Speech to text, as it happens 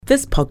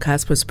This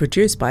podcast was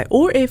produced by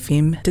OAR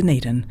FM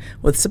Dunedin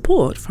with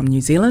support from New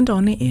Zealand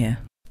On the Air.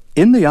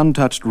 In the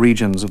untouched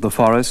regions of the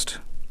forest,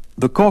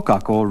 the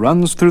kōkako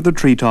runs through the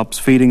treetops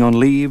feeding on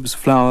leaves,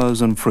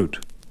 flowers and fruit.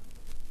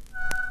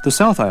 The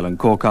South Island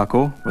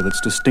kōkako, with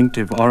its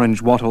distinctive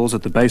orange wattles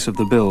at the base of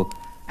the bill,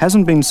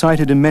 hasn't been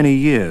sighted in many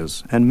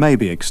years and may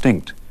be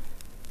extinct.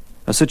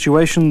 A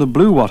situation the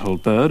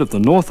blue-wattled bird of the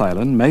North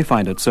Island may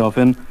find itself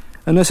in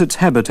unless its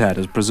habitat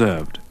is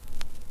preserved.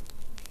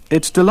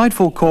 Its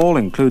delightful call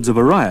includes a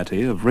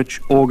variety of rich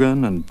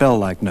organ and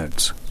bell-like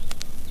notes.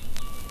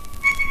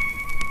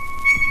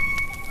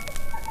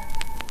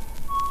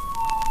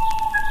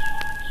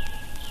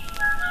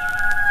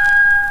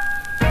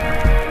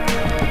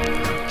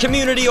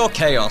 Community or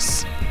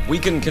chaos? We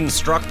can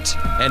construct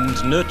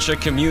and nurture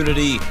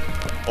community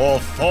or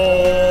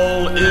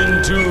fall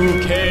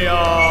into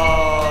chaos.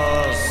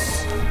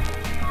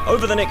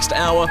 Over the next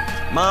hour,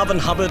 Marvin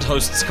Hubbard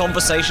hosts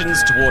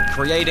conversations toward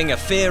creating a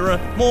fairer,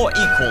 more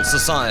equal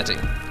society.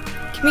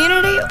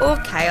 Community or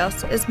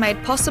Chaos is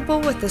made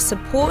possible with the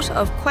support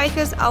of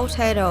Quakers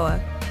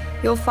Aotearoa.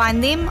 You'll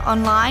find them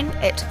online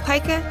at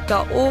quaker.org.nz.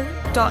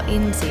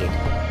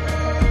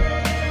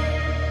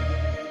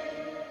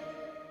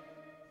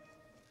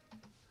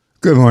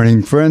 Good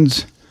morning,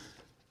 friends.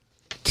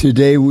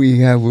 Today we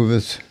have with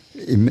us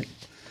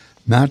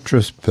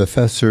Emeritus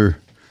Professor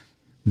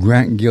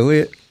Grant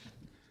Gillett.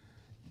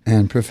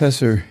 And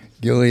Professor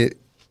Gillett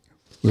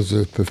was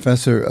a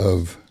professor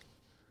of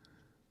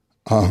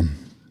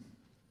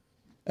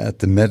at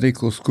the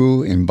medical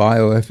school in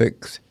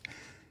bioethics,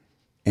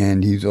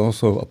 and he's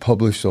also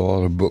published a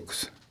lot of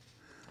books,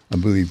 I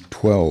believe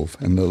 12.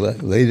 And the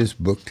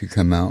latest book to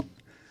come out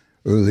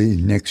early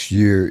next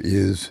year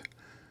is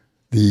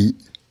The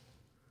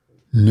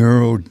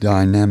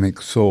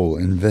Neurodynamic Soul,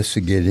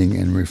 investigating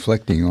and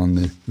reflecting on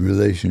the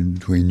relation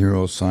between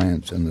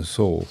neuroscience and the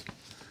soul.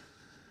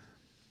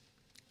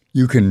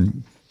 You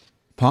can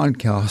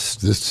podcast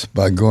this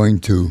by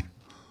going to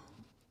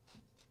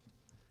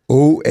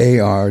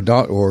oar.org.nz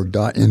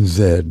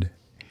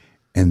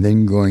and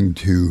then going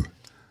to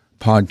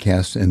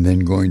podcast and then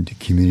going to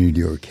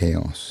Community or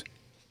Chaos.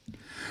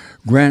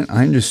 Grant,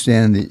 I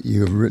understand that you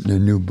have written a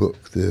new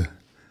book, The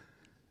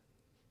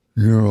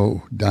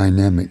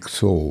Neurodynamic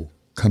Soul,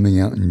 coming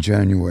out in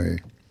January.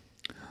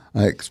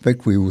 I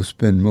expect we will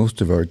spend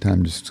most of our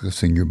time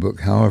discussing your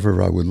book.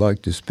 However, I would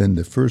like to spend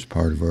the first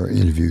part of our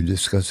interview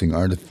discussing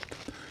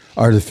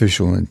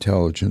artificial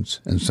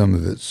intelligence and some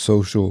of its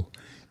social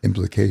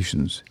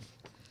implications.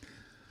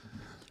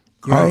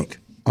 Great.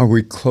 Are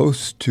we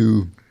close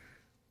to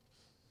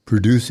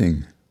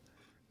producing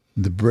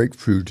the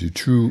breakthrough to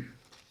true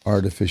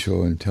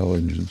artificial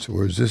intelligence,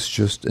 or is this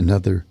just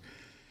another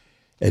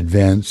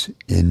advance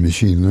in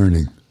machine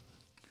learning?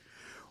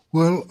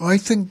 Well, I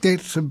think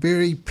that's a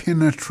very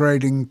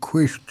penetrating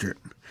question,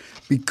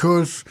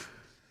 because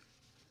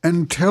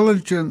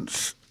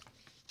intelligence,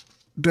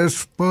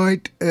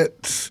 despite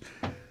its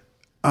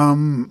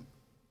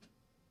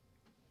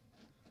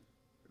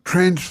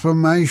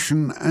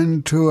transformation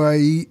into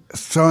a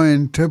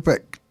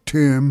scientific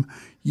term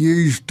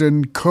used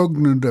in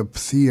cognitive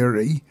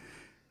theory,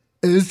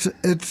 is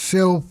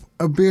itself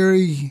a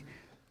very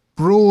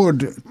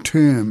broad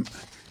term,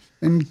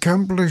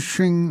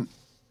 encompassing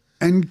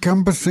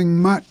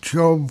much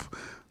of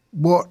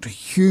what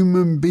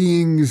human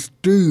beings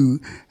do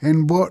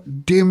and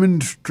what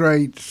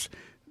demonstrates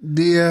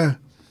their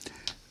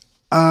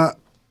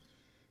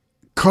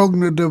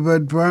cognitive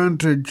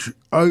advantage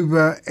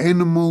over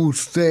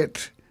animals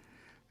that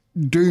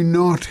do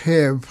not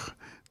have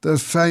the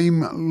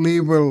same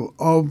level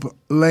of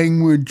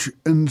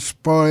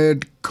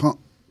language-inspired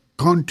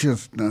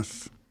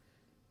consciousness.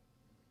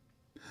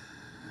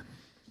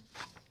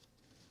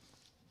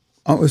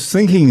 I was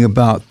thinking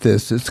about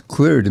this. It's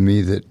clear to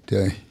me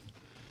that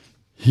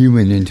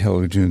human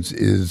intelligence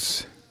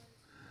is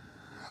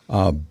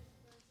the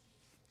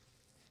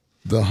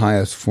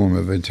highest form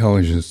of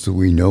intelligence that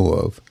we know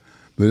of.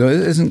 But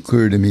it isn't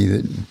clear to me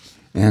that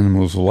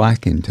animals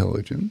lack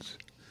intelligence.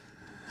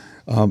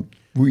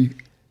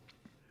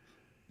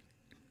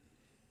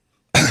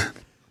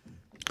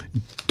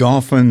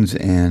 Dolphins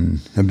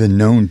have been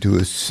known to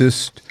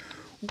assist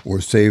or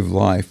save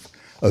life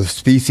of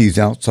species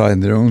outside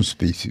their own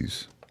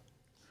species.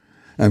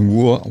 And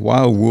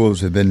wild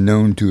wolves have been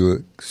known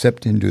to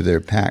accept into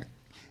their pack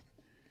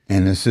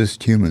and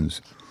assist humans.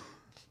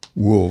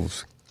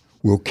 Wolves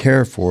will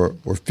care for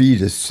or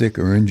feed a sick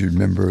or injured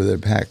member of their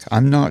pack.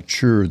 I'm not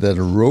sure that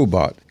a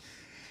robot,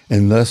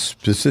 unless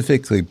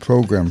specifically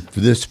programmed for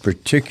this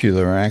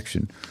particular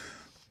action,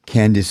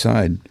 can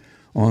decide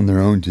on their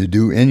own to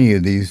do any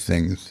of these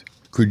things.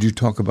 Could you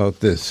talk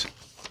about this?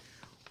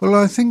 Well,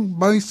 I think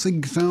both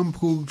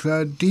examples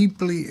are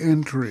deeply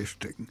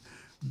interesting.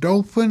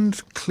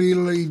 Dolphins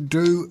clearly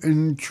do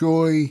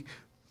enjoy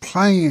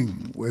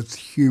playing with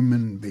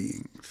human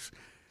beings.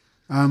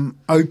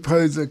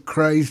 Opo the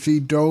crazy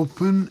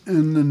dolphin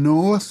in the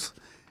north,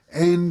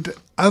 and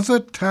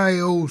other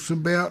tales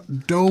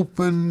about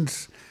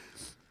dolphins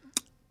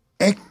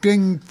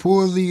acting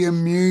for the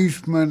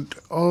amusement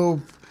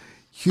of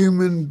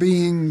human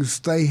beings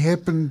they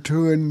happen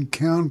to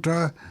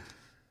encounter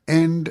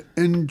and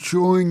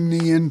enjoying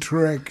the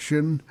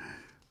interaction,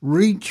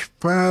 reach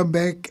far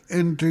back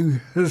into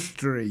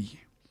history.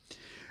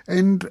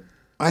 And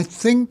I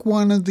think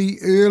one of the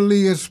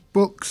earliest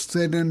books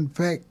that in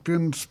fact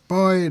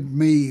inspired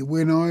me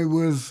when I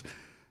was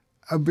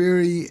a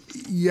very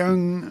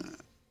young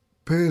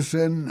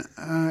person,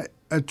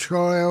 a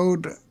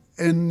child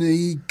in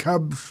the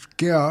Cub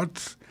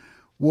Scouts,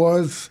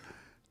 was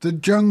the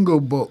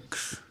Jungle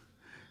Books.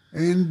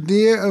 And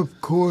there,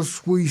 of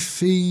course, we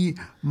see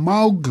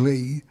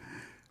Mowgli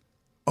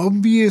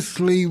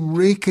obviously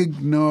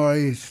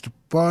recognised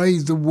by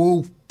the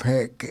wolf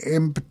pack,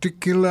 in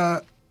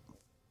particular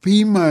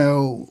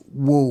female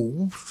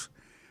wolves,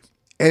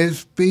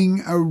 as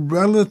being a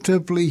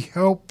relatively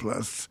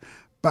helpless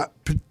but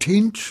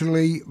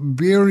potentially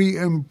very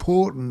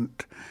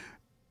important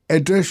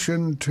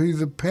addition to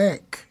the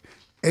pack,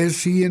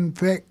 as he in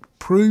fact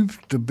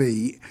proved to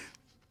be,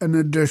 in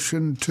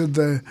addition to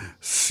the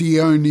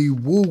Sione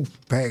wolf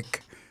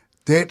pack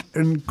that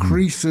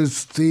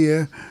increases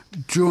their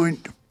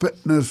joint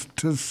fitness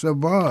to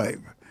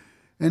survive.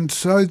 And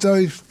so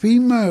those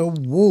female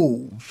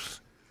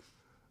wolves,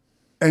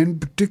 and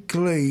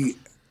particularly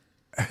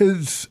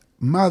his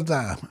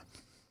mother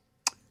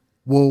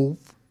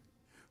wolf,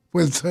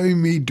 with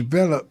whom he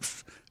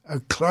develops a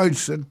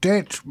close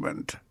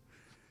attachment,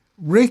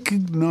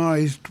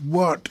 recognised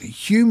what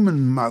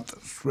human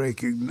mothers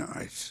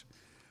recognise: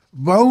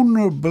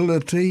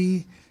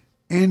 vulnerability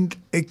and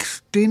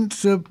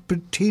extensive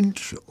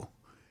potential,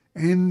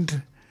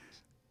 and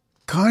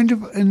kind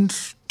of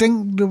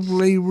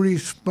instinctively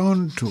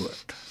respond to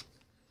it.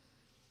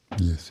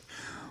 Yes.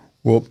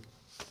 Well,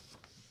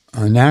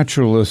 a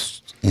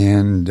naturalist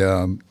and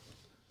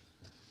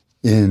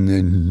in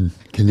the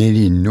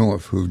Canadian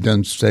North who've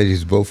done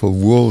studies both of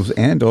wolves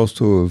and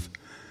also of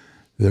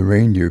the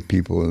reindeer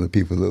people, the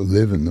people that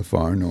live in the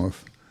far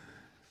north,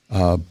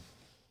 have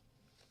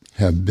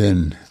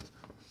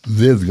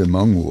lived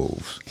among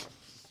wolves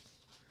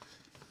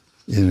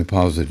in a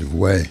positive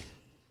way.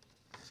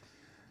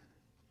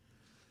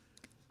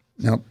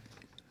 Now,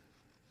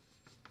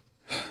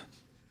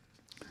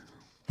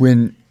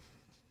 when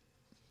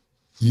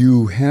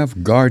you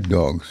have guard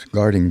dogs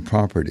guarding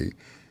property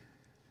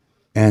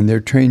and they're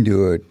trained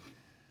to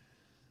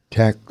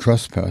attack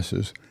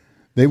trespassers,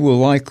 they will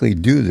likely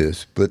do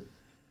this, but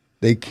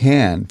they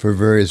can, for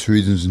various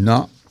reasons,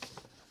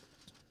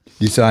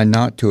 decide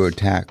not to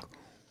attack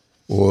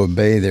or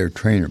obey their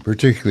trainer,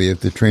 particularly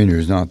if the trainer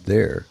is not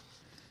there.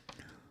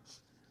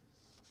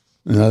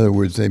 In other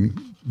words,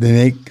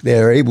 they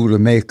are able to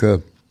make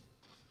a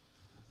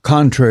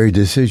contrary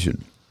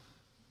decision.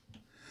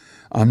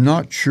 I'm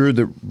not sure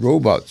that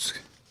robots,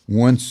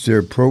 once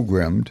they're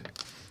programmed,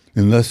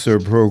 unless their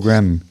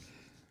program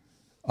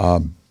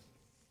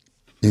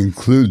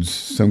includes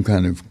some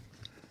kind of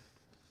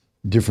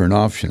different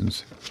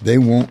options, they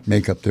won't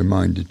make up their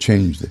mind to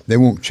change it. They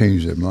won't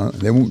change their mind.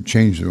 They won't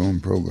change their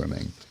own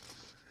programming.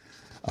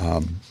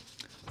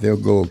 They'll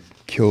go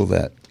kill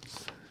that.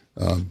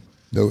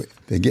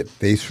 They get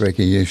face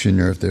recognition,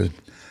 or if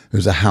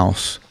there's a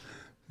house,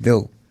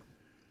 the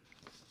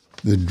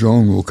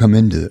drone will come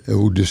into it. It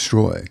will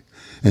destroy,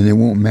 and it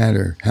won't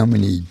matter how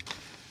many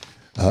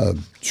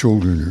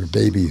children or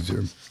babies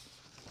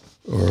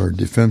or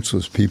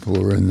defenseless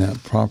people are in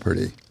that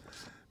property,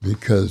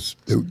 because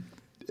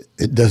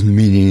it doesn't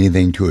mean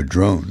anything to a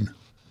drone.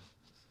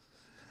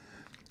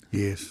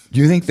 Yes. Do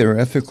you think there are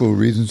ethical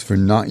reasons for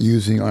not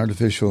using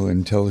artificial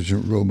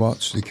intelligent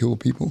robots to kill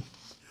people?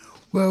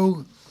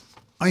 Well,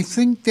 I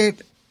think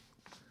that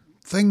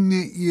thing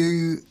that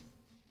you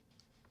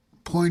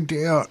point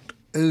out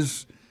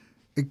is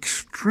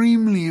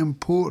extremely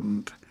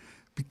important,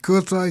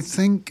 because I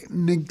think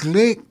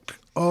neglect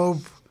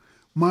of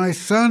my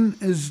son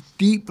is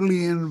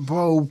deeply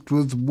involved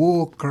with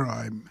war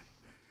crime.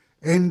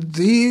 And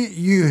there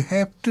you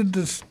have to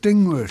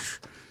distinguish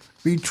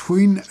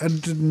between a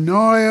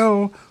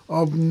denial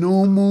of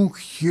normal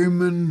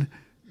human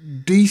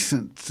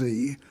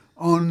decency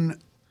and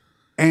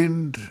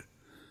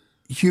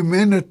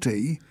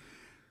humanity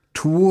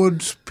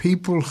towards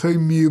people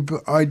whom you've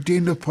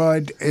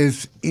identified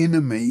as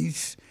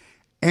enemies,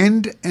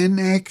 and an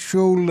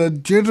actual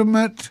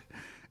legitimate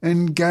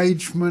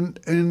engagement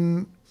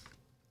in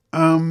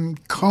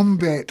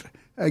combat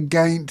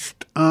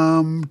against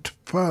armed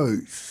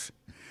foes.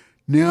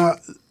 Now,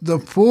 the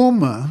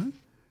former,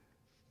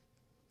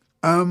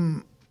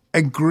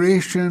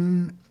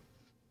 aggression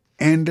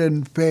and,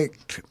 in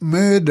fact,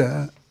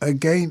 murder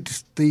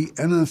against the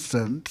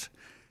innocent,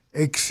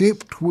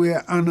 except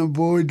where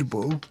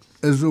unavoidable,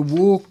 is a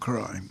war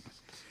crime.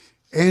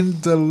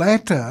 And the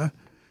latter,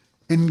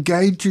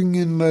 engaging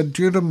in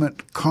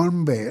legitimate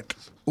combat,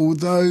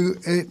 although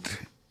it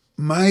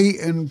may,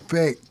 in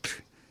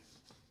fact,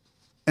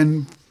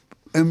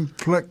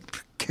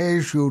 inflict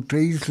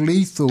casualties,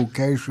 lethal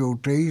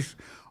casualties,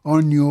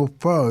 on your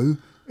foe,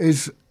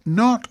 is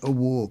not a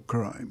war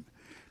crime.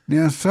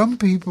 Now, some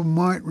people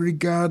might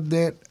regard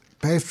that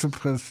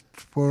pacifist,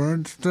 for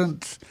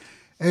instance,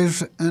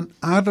 as an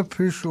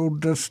artificial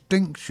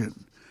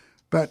distinction,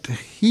 but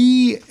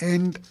he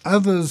and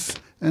others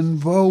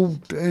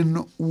involved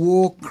in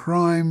war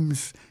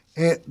crimes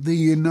at the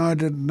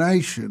United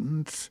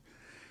Nations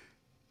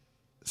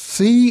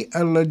see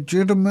a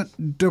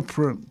legitimate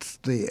difference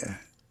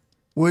there,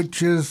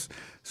 which is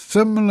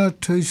similar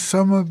to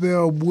some of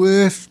our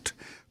worst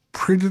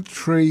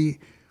predatory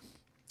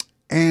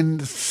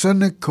and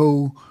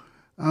cynical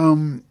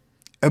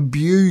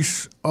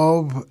abuse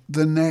of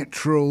the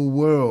natural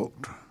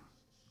world.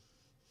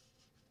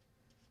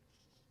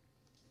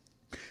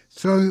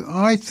 So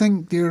I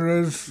think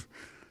there is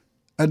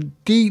a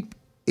deep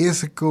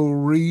ethical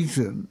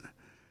reason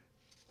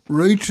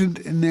rooted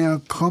in our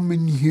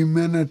common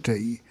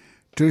humanity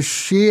to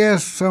share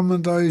some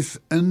of those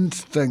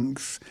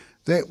instincts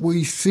that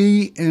we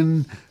see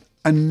in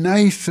a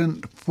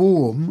nascent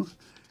form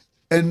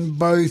in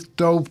both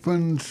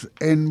dolphins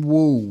and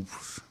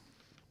wolves.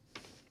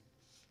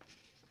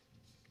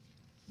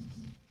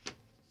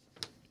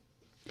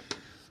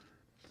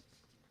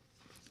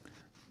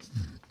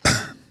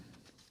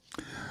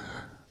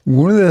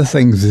 One of the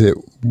things that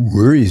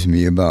worries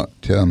me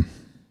about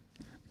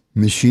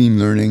machine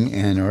learning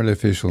and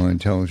artificial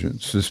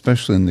intelligence,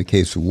 especially in the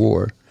case of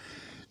war,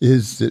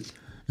 is that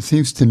it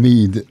seems to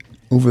me that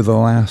over the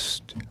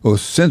last,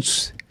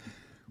 since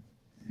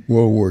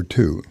World War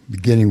II,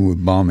 beginning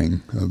with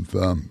bombing of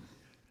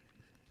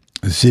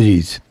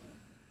cities,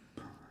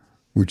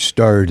 which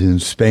started in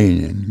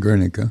Spain, in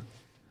Guernica,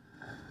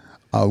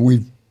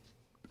 we've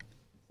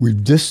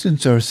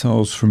distanced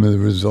ourselves from the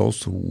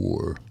results of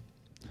war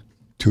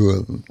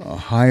to a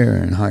higher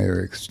and higher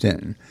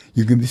extent.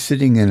 You can be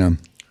sitting in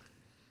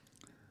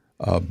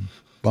a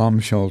bomb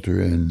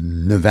shelter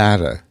in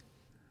Nevada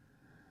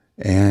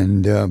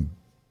and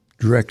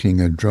directing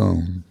a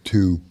drone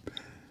to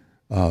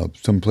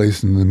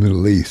someplace in the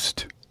Middle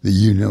East that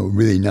you know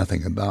really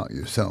nothing about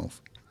yourself.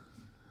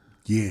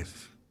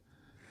 Yes.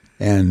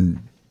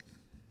 And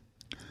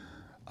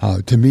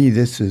to me,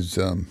 this is,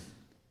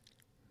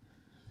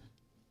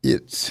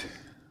 it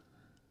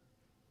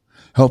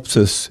helps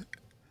us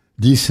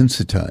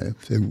desensitize.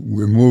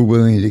 We're more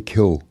willing to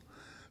kill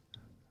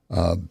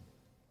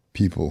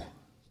people.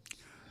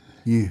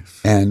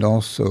 Yes. And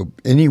also,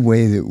 any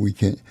way that we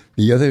can.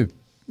 The other,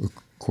 of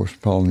course,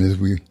 problem is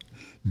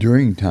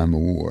during time of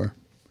war,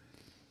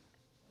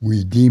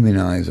 we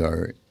demonize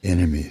our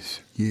enemies.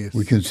 Yes.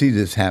 We can see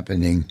this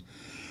happening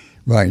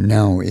right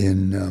now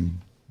in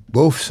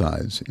both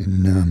sides,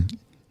 in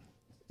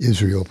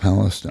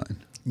Israel-Palestine.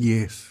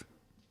 Yes.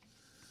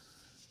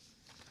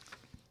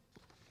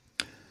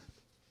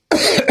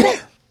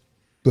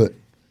 But,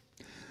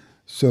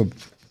 so,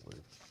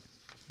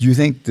 do you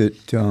think that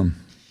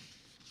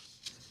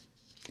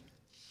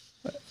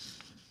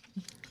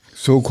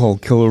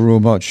so-called killer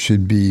robots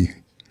should be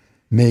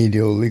made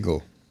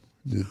illegal,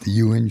 that the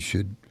UN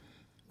should?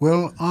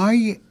 Well,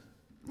 I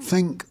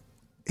think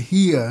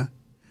here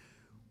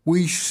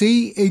we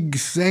see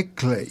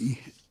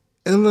exactly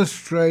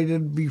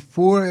illustrated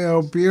before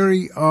our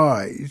very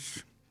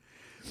eyes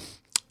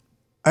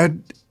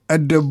a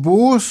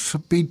divorce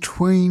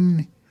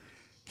between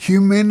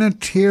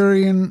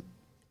humanitarian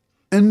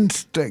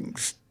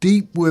instincts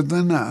deep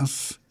within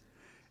us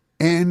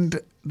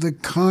and the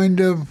kind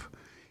of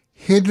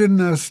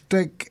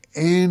hedonistic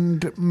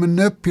and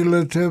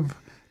manipulative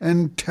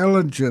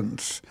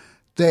intelligence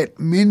that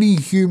many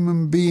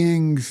human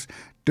beings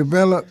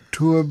develop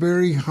to a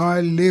very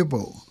high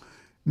level.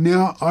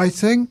 Now, I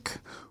think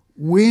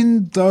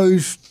when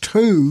those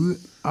two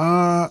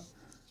are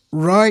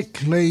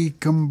rightly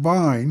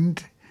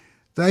combined,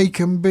 they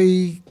can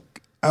be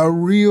a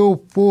real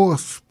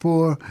force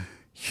for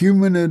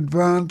human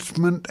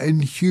advancement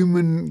and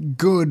human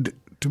good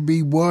to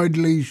be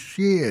widely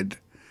shared.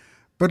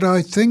 But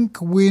I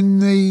think when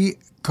the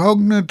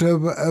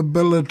cognitive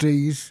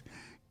abilities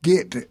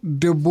get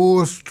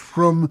divorced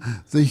from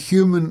the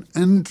human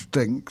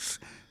instincts,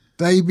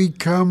 they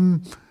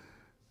become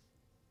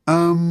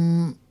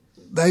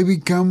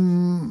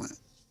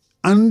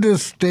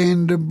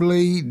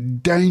understandably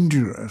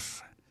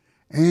dangerous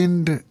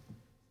and,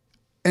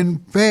 in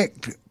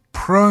fact,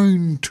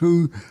 prone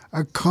to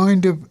a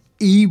kind of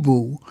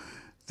evil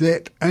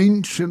that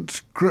ancient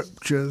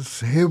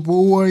scriptures have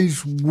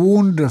always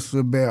warned us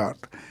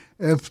about.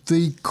 If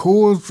the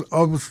cause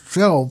of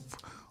self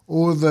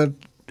or the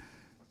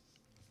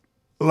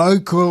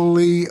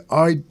locally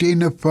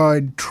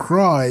identified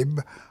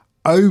tribe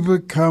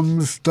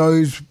overcomes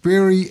those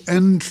very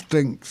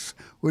instincts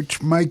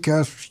which make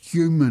us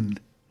human.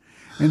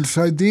 And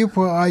so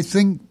therefore I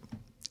think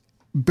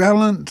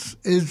balance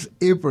is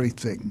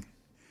everything.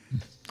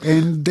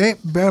 And that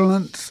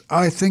balance,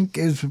 I think,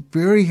 is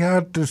very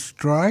hard to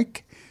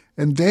strike,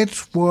 and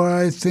that's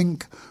why I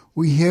think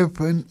we have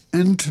an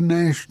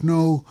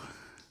international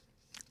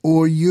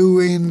or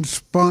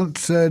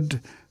UN-sponsored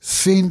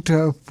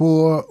Centre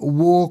for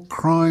War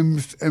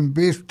Crimes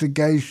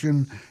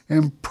Investigation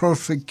and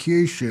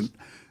Prosecution,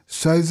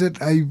 so that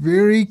a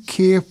very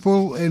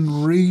careful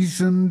and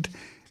reasoned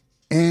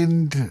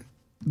and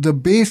the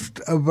best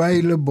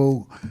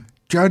available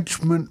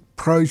judgment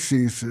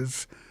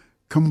processes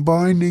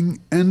combining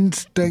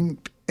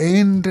instinct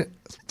and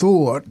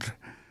thought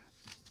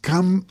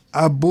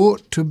are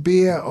brought to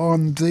bear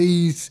on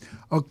these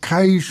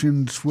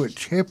occasions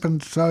which happen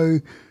so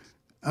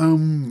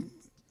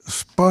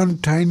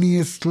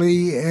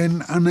spontaneously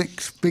and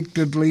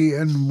unexpectedly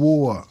in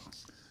war.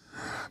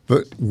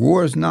 But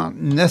war is not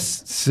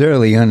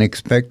necessarily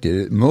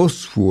unexpected.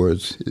 Most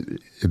wars, it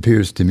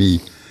appears to me,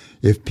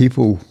 if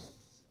people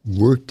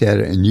worked at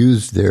it and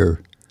used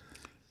their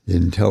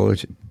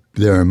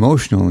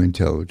emotional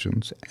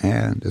intelligence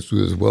and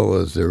as well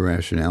as their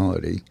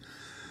rationality,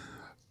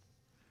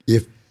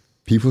 if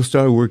people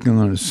started working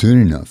on it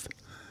soon enough,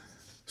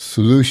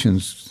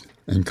 solutions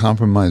and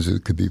compromises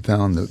could be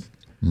found that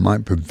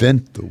might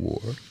prevent the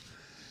war.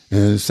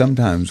 And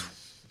sometimes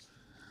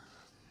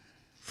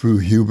through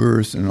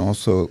hubris and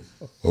also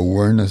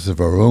awareness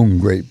of our own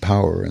great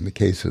power in the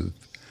case of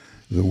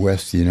the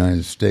West, the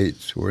United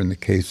States, or in the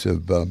case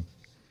of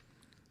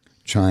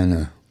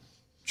China,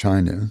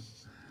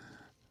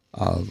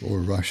 or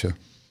Russia.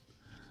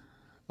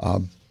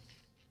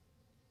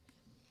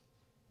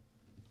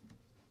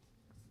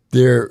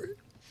 Their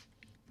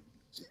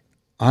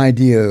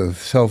idea of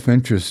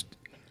self-interest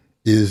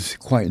is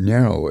quite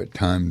narrow at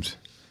times,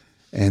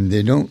 and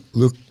they don't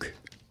look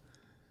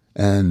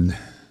and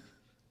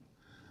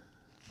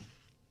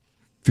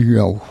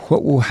figure out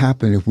what will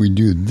happen if we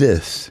do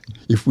this.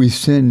 If we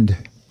send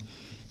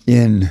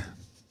in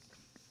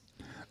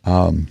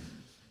the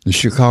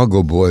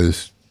Chicago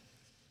boys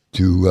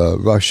to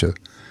Russia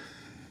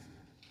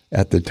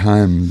at the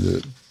time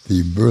that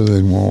the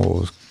Berlin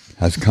Wall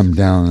has come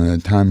down and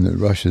at the time that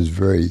Russia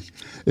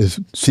is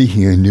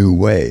seeking a new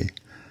way,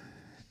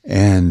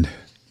 and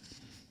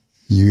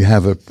you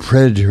have a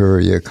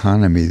predatory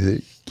economy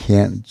that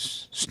can't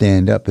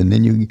stand up, and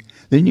then you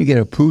get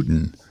a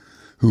Putin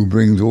who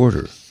brings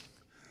order.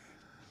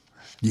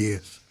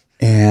 Yes.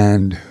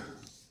 And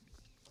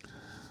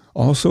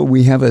also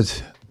we have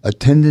a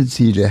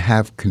tendency to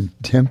have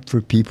contempt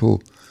for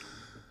people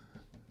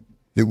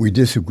that we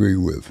disagree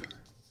with.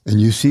 And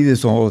you see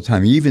this all the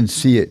time. You even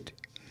see it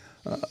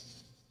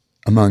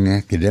among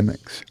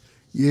academics.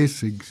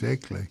 Yes,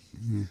 exactly.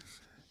 Yes.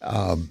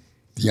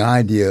 The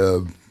idea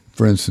of,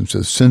 for instance,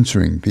 of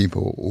censoring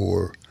people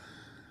or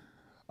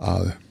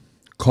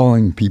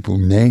calling people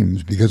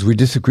names because we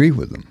disagree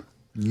with them.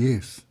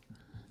 Yes.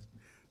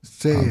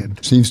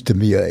 Sad. Seems to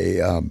be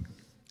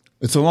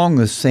it's along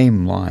the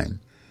same line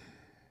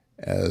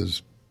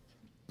as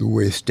the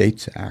way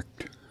states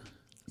act.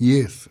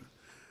 Yes.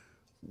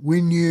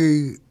 When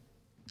you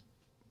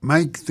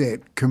make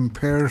that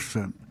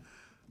comparison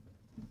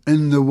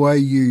in the way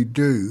you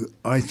do,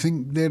 I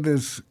think that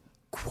is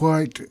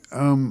quite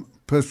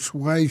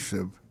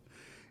persuasive.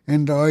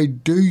 And I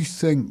do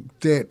think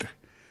that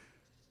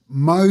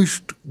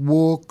most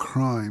war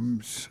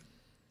crimes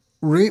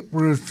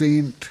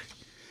represent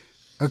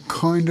a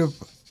kind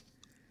of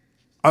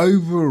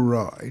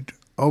override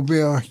of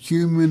our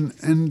human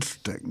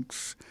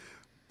instincts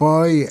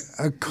by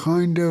a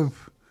kind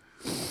of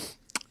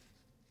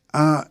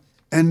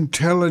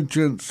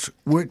intelligence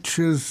which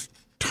is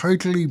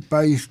totally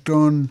based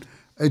on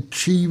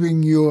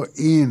achieving your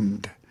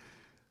end.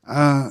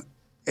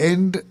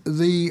 And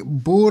the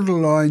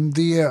borderline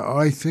there,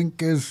 I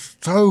think, is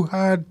so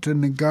hard to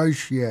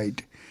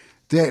negotiate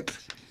that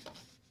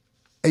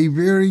a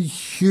very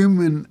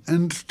human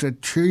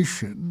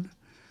institution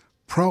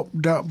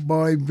propped up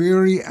by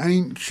very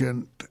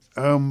ancient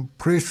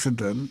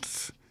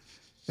precedents,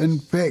 in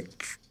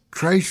fact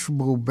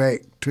traceable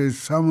back to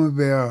some of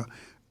our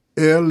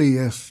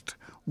earliest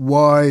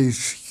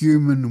wise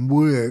human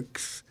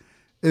works,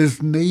 is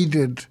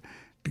needed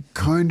to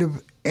kind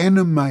of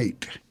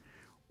animate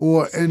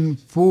or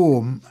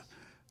inform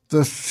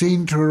the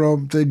centre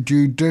of the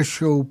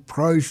judicial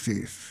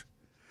process,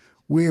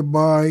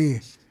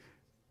 whereby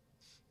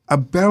a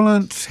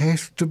balance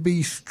has to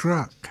be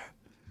struck,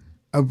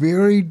 a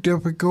very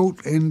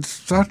difficult and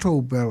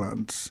subtle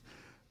balance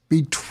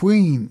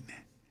between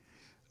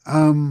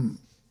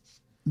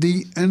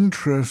the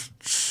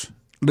interests,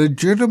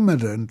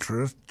 legitimate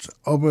interests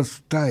of a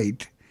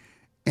state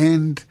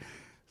and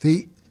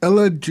the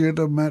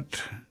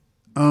illegitimate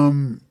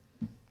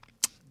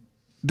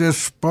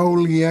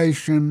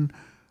despoliation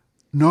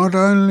not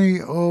only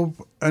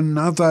of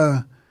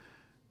another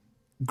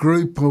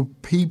group of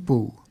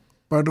people,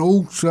 but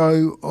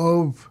also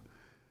of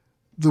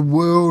the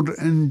world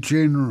in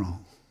general.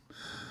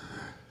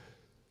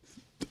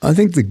 I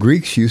think the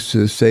Greeks used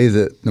to say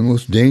that the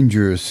most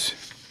dangerous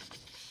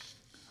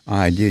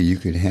idea you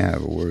could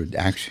have, or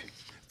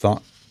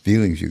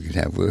feelings you could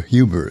have, were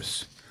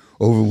hubris,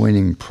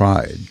 overweening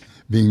pride,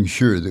 being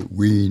sure that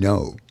we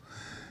know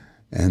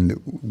and that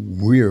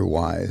we're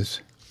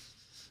wise.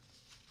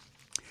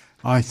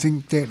 I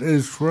think that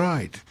is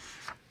right,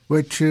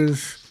 which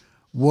is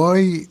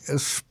why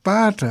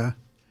Sparta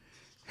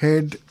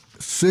had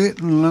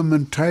certain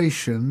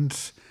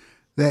limitations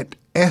that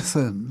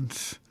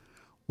Athens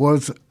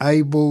was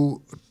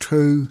able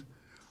to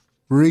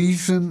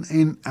reason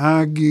and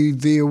argue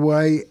their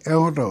way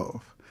out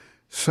of,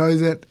 so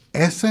that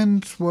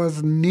Athens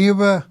was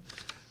never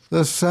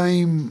the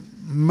same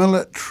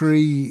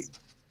military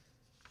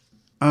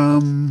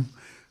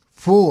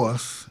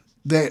force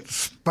that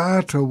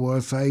Sparta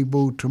was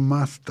able to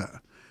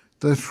muster.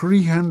 The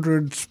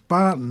 300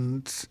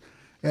 Spartans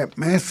at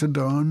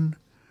Macedon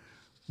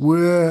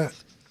were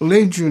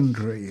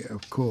legendary,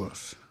 of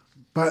course,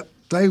 but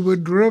they were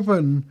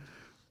driven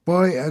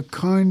by a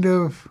kind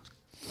of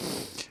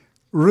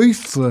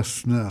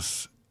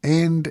ruthlessness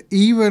and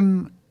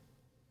even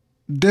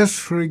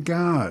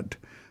disregard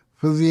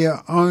for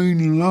their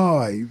own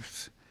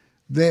lives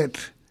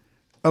that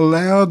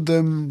allowed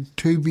them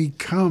to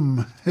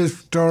become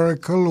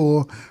historical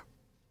or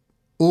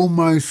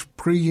almost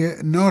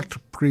not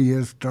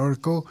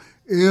prehistorical,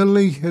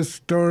 early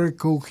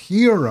historical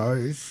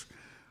heroes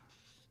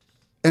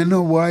in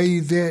a way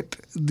that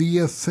the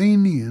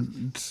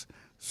Athenians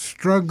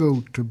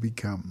struggled to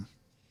become.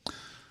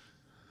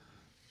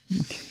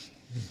 I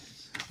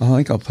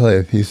think I'll play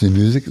a piece of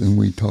music and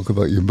we talk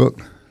about your book.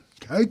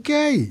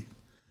 Okay.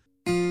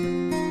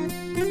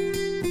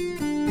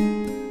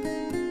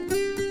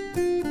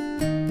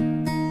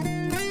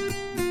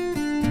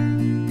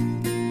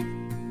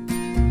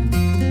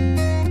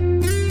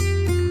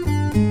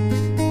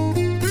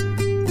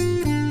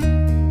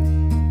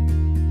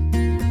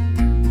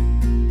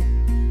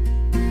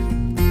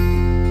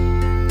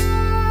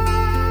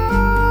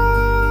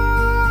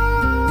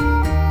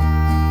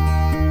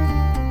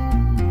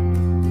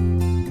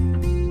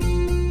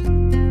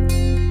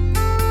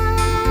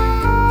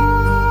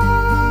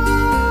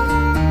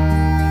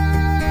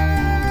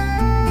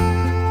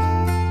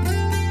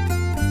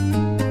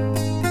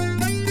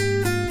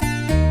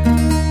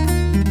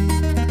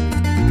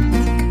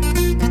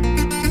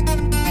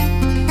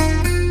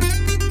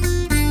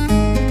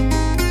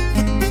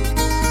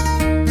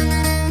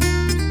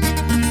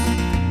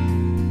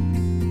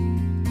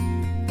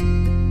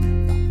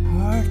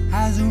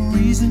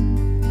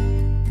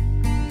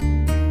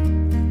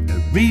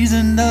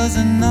 Reason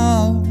doesn't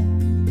know.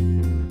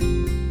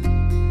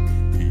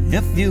 And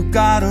if you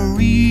got a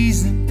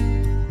reason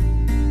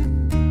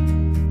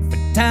for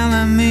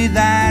telling me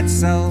that's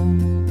so,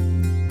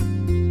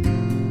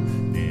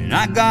 then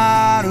I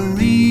got a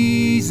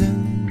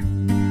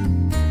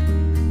reason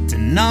to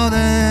know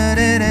that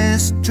it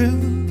is true.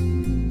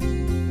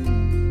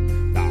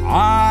 The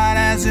heart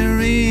has a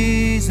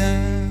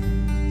reason,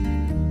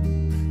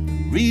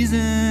 the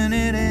reason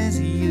it is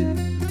you.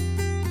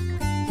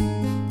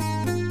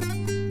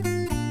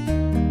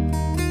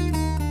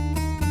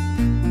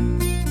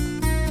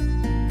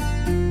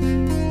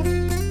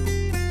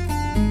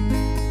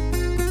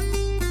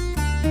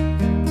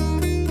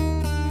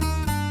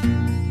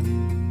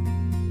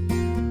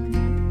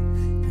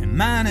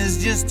 Mine is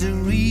just to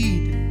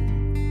read.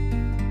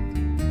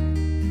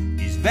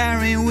 He's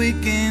very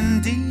weak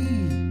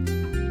indeed,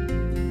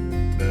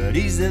 but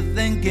he's a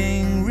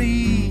thinking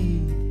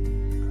reed,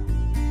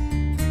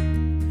 a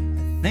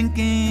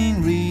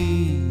thinking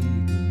reed.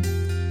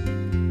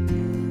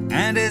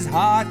 And his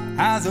heart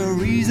has a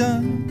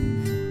reason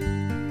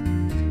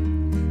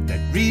that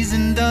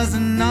reason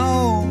doesn't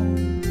know.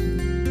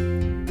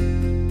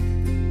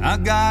 I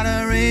got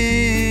a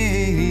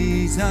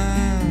reason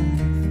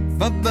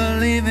for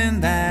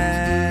believing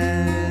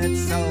that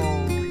so.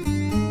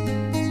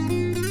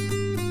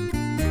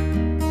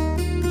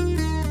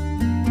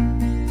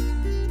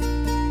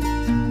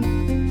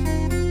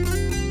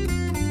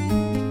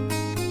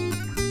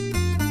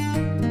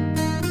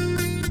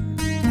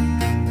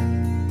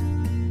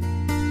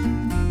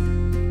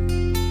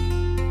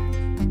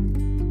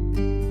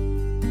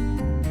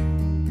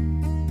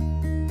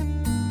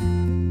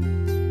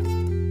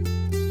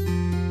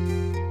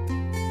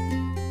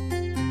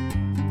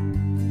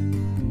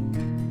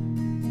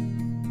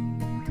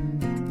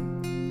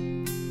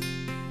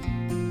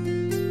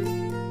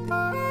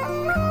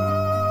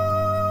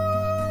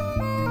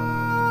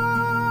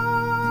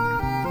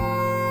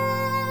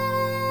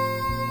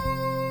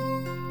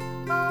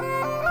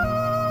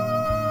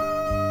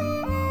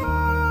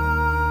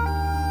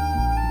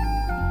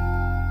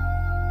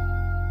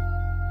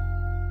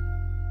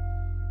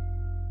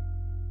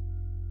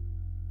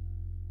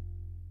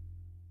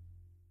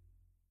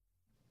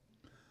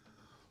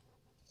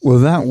 Well,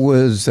 that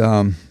was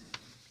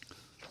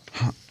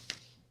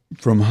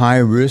From High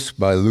Risk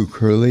by Luke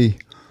Hurley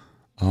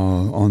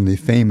on the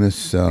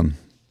famous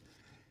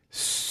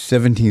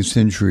 17th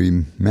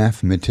century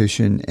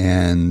mathematician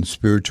and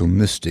spiritual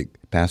mystic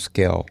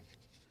Pascal.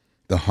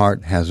 The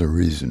Heart Has a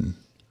Reason.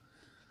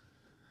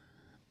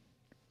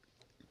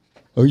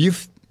 Oh,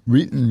 you've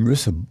written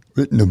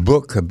a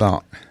book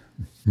about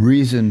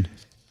reason,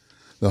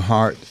 the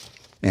heart,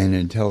 and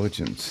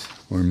intelligence,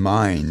 or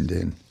mind,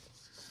 and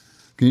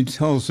can you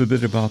tell us a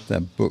bit about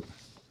that book?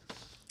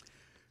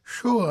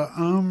 Sure.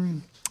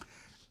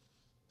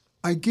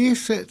 I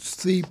guess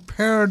it's the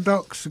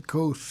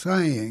paradoxical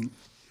saying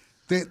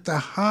that the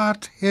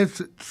heart has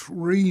its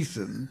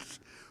reasons,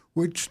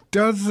 which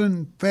does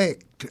in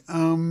fact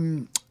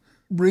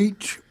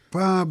reach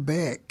far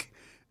back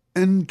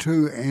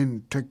into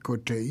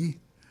antiquity,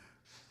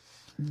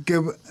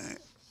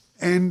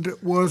 and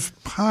was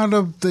part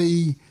of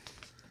the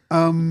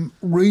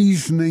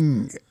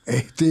reasoning,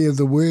 there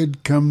the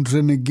word comes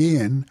in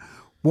again,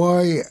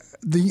 why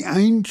the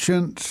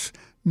ancients,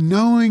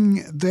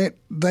 knowing that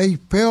they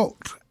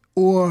felt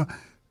or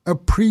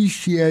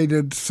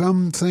appreciated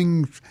some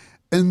things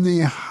in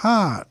their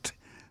heart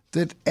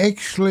that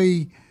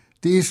actually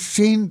their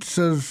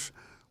senses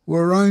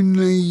were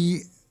only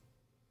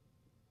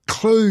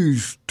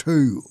clues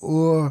to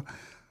or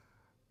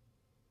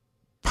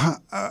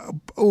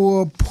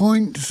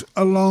points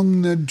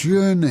along the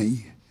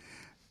journey.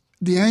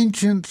 The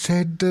ancients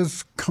had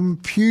this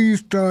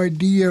confused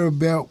idea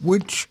about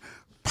which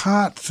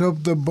parts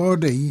of the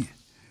body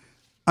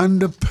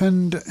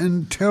underpinned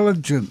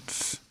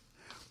intelligence.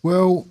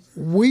 Well,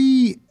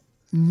 we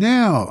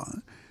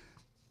now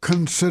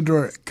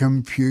consider it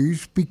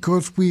confused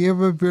because we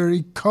have a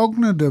very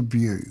cognitive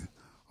view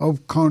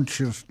of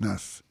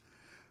consciousness.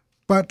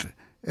 But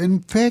in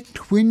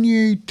fact, when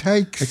you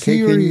take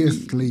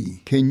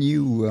seriously... Can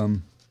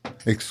you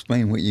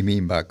explain what you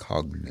mean by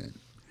cognitive?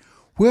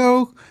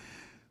 Well,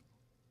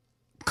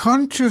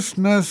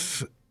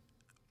 consciousness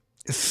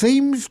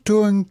seems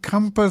to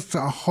encompass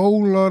a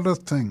whole lot of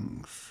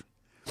things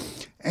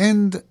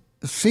and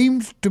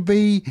seems to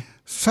be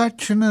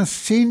such an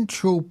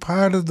essential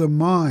part of the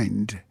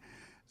mind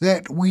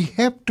that we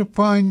have to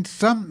find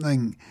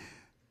something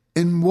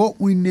in what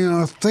we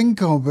now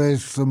think of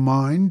as the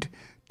mind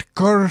to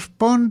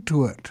correspond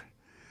to it.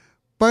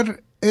 But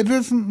it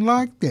isn't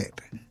like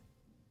that.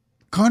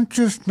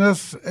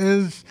 Consciousness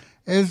is,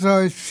 as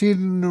I said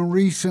in a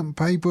recent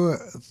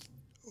paper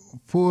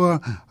for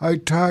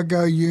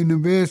Otago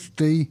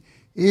University,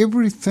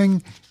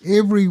 everything,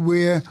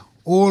 everywhere,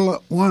 all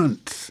at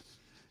once.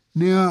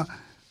 Now,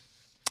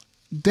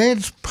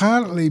 that's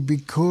partly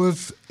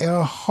because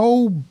our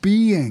whole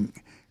being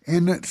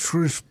and its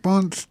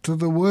response to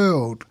the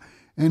world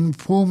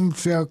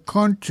informs our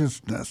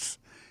consciousness,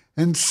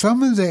 and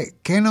some of that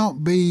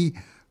cannot be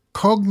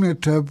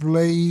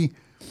cognitively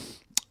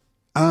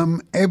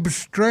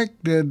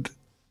abstracted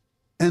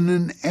in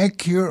an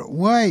accurate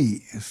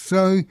way.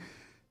 So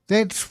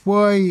that's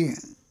why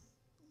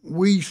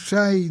we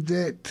say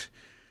that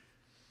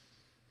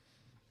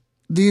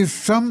there's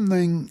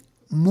something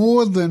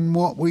more than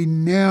what we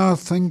now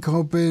think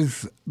of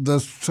as the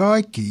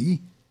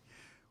psyche,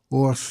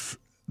 or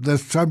the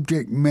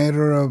subject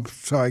matter of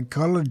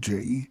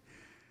psychology,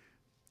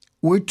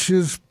 which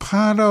is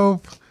part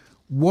of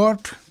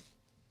what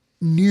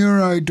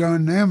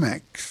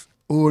neurodynamics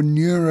or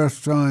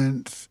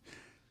neuroscience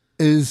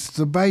is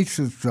the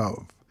basis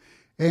of.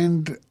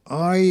 And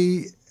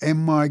I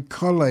and my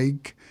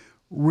colleague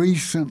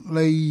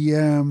recently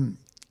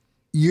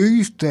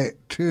used that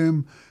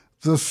term,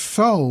 the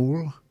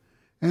soul,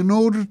 in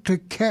order to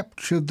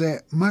capture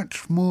that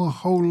much more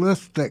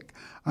holistic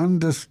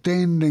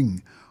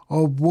understanding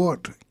of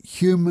what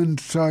human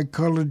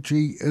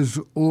psychology is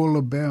all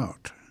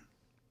about.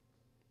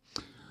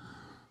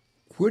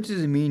 What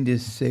does it mean to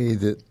say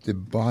that the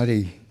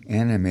body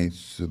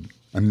animates,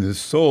 the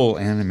soul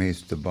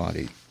animates the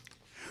body?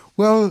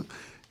 Well,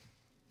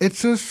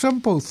 it's a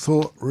simple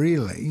thought,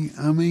 really.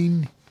 I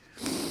mean,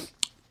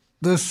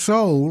 the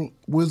soul,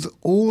 with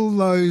all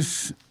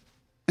those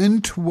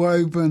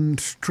interwoven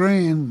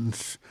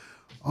strands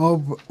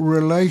of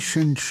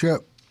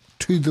relationship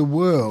to the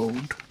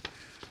world,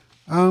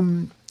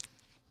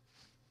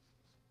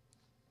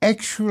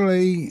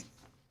 actually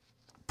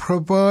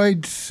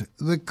provides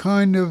the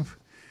kind of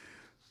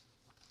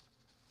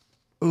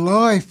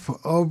life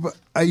of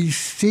a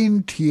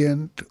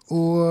sentient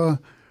or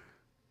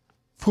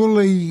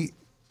fully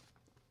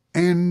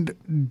and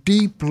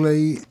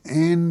deeply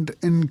and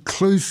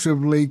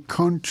inclusively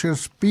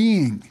conscious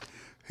being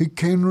who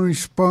can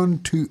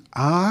respond to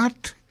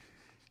art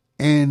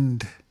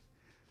and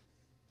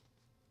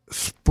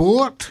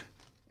sport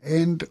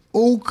and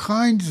all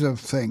kinds of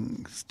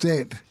things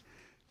that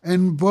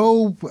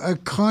involve a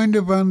kind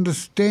of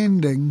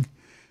understanding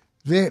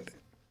that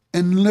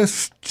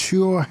enlists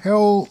your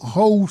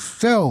whole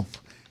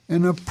self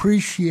in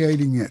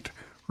appreciating it,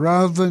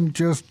 rather than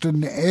just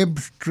an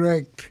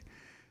abstract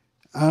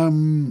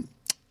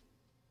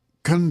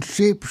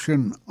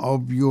conception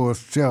of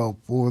yourself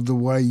or the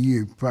way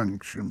you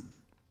function.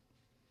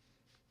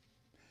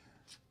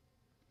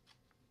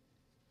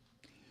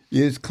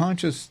 Is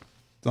conscious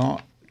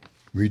thought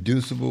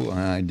reducible and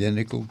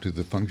identical to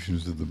the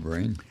functions of the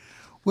brain?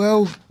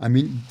 Well, I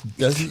mean,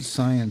 doesn't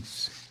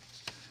science,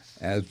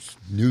 as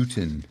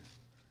Newton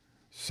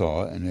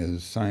saw it, and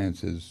as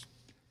science is,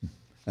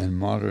 and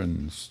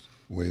modern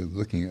way of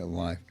looking at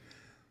life,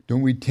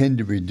 don't we tend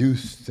to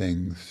reduce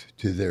things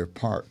to their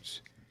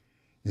parts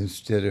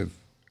instead of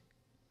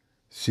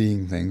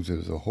seeing things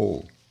as a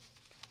whole?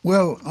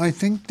 Well, I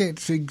think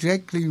that's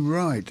exactly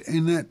right,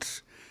 and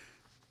it's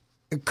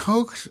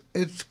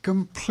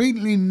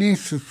completely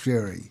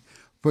necessary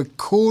for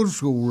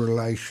causal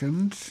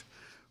relations,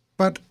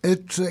 but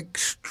it's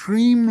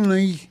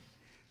extremely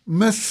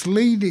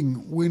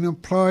misleading when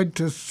applied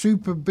to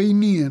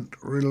supervenient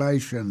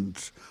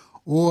relations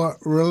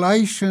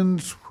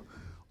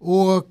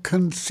or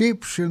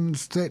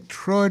conceptions that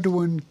try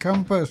to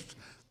encompass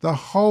the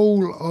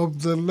whole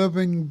of the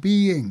living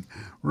being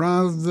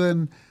rather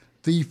than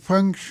the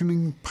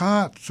functioning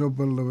parts of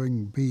a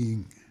living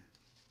being.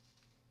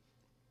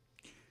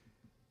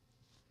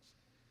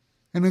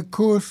 And of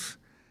course,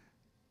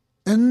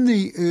 in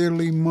the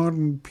early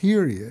modern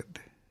period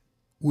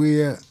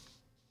where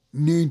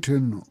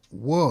Newton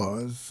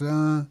was,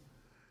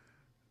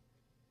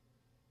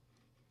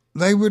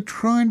 they were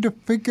trying to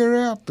figure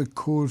out the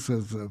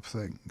causes of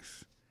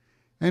things.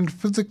 And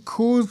for the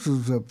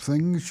causes of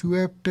things, you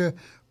have to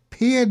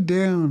pare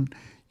down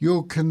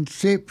your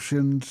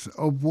conceptions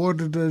of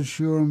what it is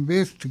you're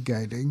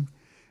investigating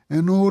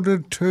in order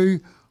to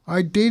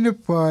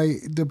identify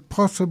the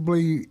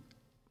possibly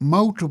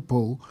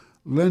multiple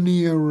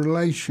linear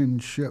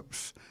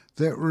relationships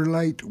that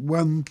relate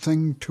one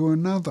thing to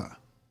another.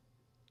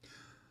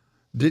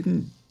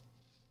 Didn't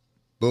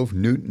both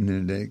Newton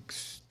and to an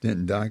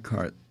extent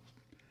Descartes,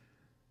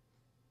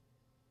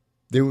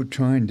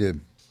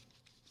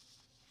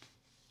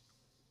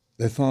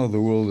 they thought of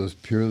the world as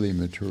purely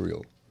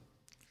material.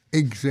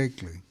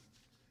 Exactly.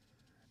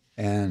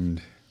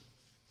 And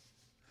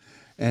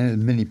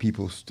many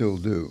people still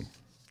do.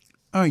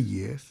 Oh,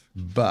 yes.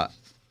 But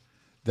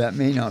that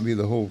may not be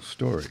the whole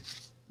story.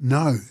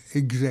 No,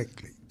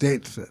 exactly.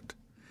 That's it.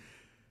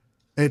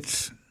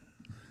 It's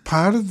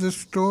part of the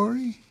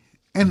story,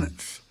 and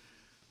it's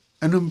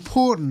an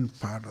important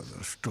part of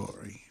the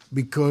story,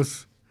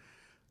 because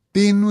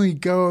then we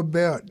go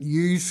about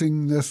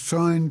using the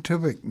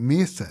scientific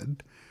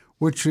method,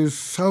 which is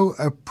so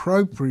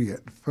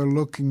appropriate for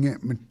looking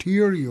at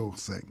material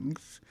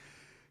things,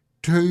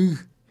 to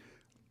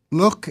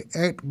look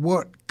at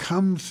what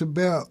comes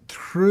about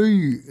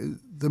through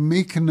the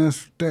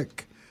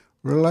mechanistic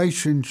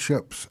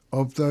relationships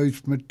of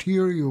those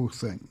material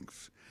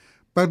things.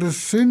 But as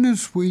soon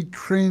as we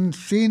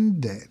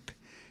transcend that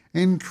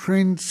and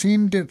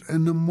transcend it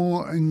in a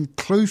more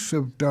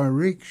inclusive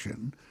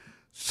direction,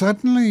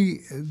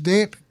 suddenly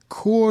that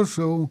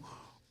causal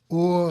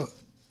or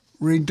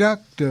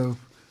reductive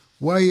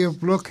way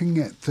of looking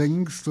at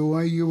things, the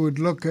way you would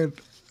look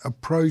at a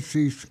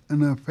process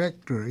in a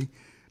factory,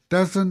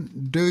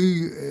 doesn't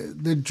do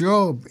the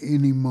job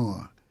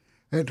anymore.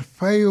 It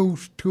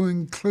fails to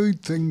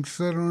include things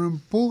that are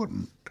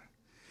important.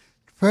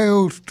 It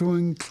fails to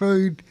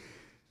include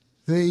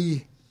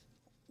the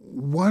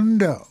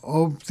wonder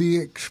of the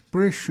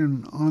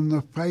expression on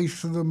the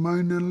face of the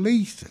Mona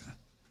Lisa.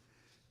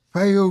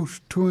 Fails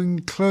to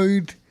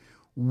include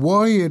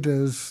why it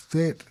is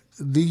that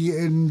the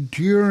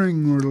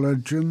enduring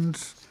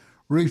religions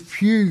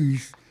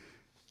refuse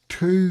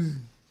to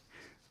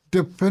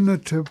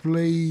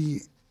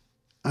definitively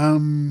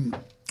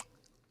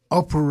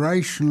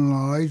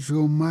operationalize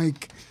or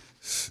make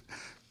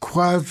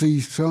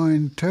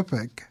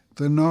quasi-scientific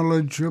the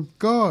knowledge of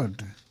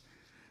God.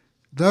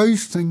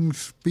 Those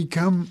things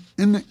become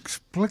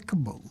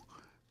inexplicable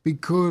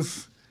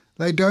because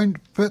they don't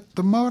fit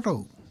the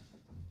model.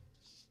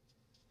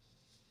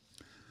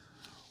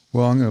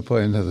 Well, I'm going to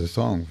play another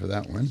song for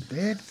that one.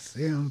 That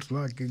sounds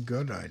like a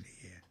good idea.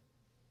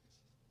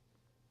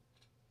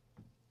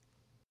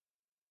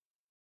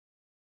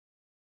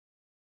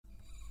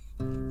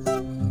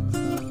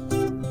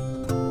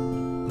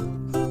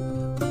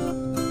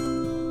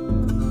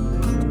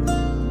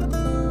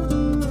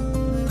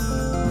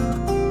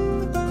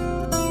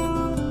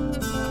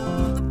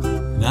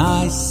 Now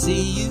I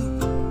see you,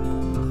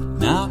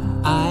 now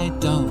I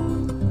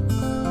don't.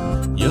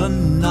 You're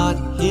not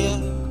here,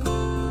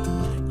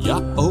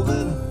 you're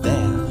over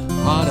there.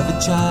 Heart of a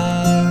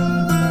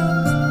child,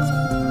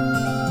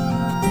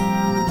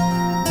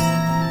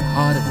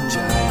 heart of a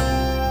child.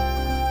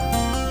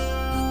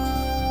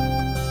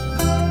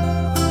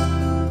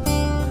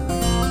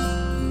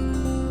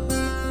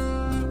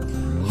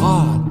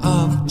 Heart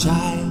of a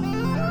child.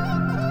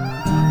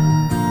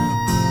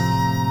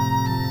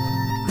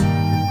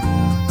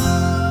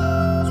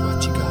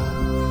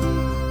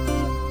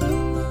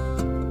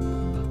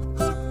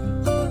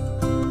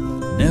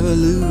 Never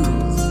lose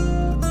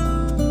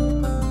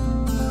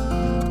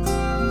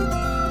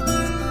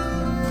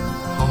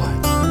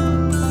heart.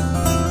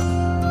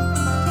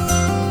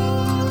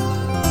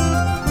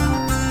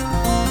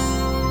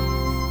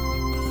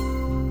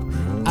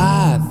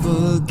 I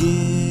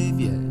forgive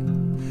you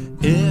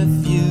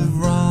if you've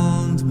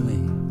wronged me.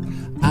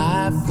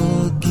 I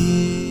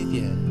forgive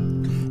you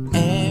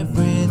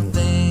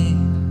everything.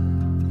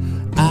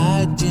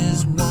 I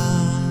just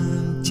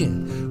want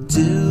you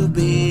to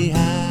be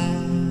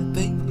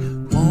happy.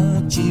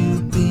 Won't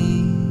you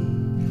be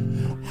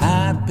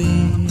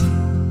happy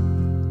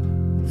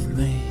for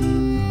me?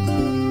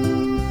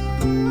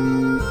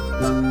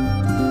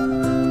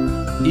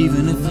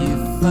 Even if you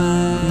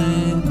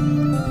find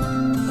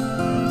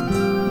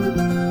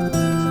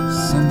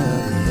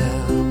somebody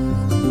else.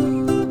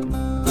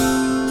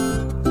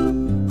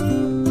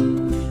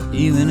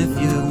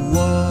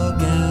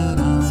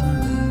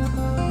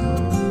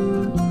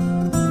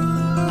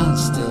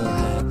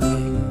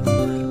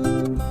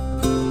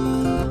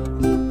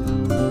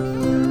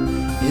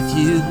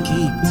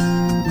 keep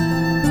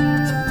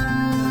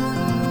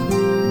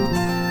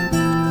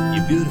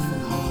your beautiful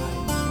heart.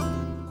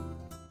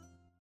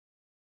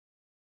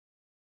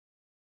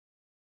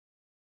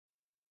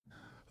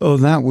 Oh,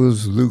 that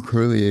was Luke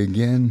Hurley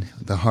again,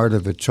 The Heart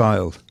of a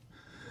Child.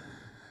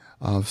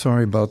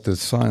 Sorry about the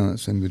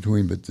silence in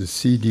between, but the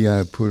CD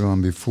I put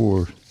on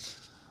before,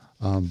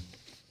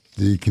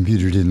 the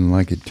computer didn't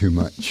like it too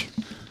much.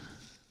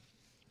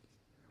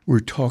 We're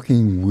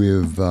talking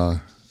with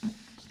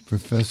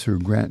Professor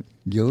Grant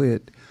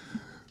Gillett,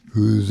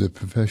 who's a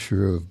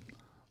professor of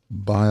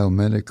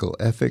biomedical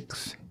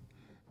ethics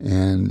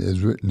and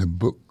has written a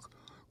book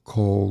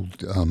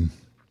called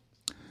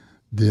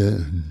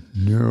The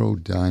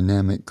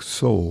Neurodynamic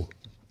Soul.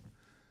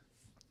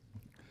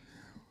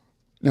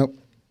 Now,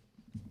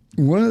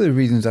 one of the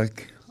reasons I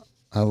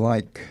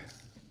like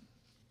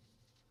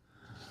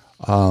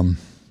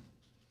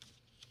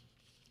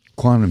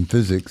quantum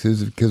physics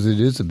is because it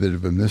is a bit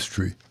of a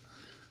mystery.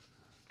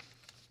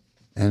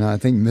 And I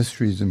think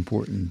mystery is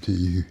important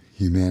to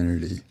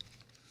humanity.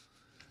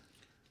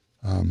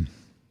 I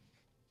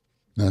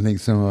think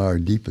some of our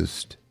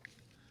deepest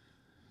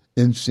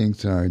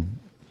instincts and our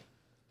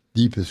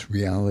deepest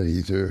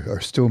realities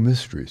are still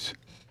mysteries.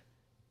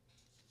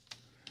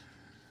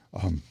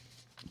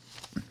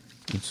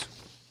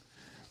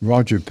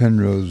 Roger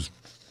Penrose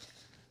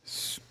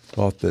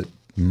thought that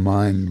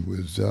mind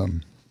was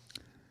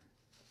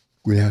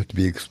would have to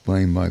be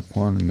explained by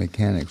quantum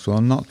mechanics. So I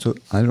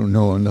don't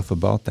know enough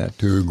about that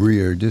to agree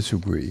or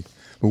disagree.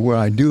 But what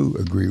I do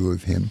agree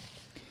with him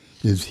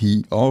is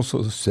he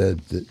also said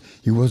that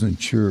he wasn't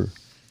sure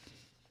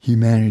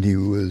humanity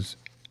was,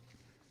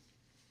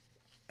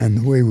 and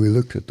the way we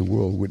looked at the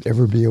world, would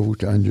ever be able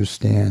to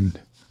understand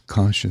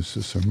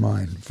consciousness or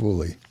mind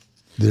fully,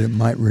 that it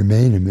might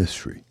remain a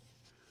mystery.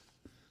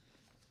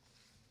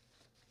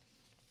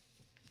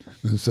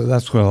 And so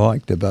that's what I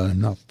liked about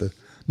him,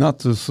 not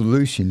the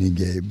solution he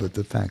gave, but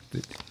the fact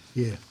that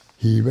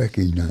he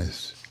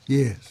recognized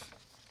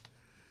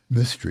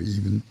mystery.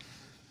 Even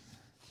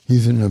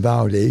he's an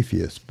avowed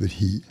atheist, but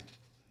he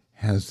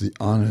has the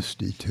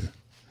honesty to,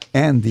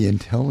 and the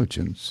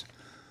intelligence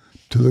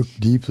to look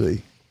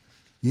deeply.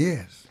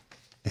 Yes.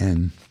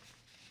 And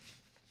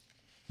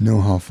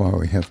know how far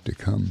we have to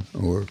come,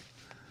 or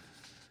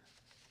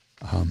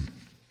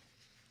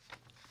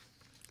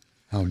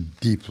how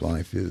deep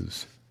life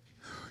is.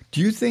 Do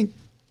you think,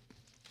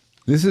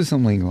 this is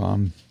something,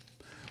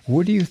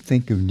 what do you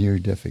think of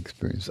near-death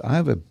experience? I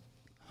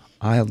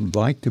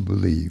like to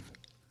believe,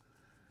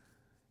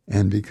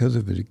 and because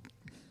of it,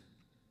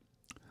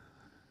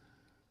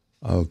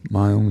 of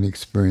my own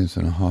experience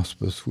in a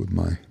hospice with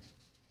my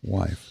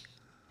wife,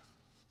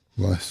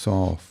 who I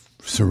saw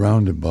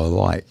surrounded by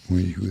light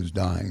when she was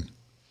dying,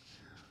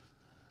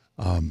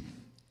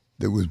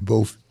 that was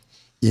both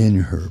in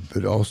her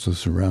but also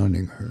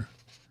surrounding her.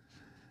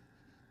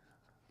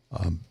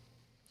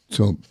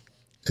 So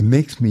it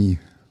makes me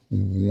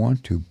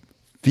want to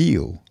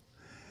feel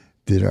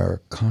that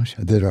our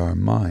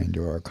mind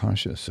or our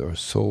conscious or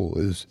soul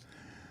is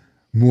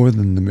more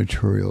than the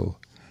material,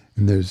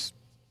 and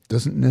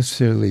doesn't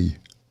necessarily,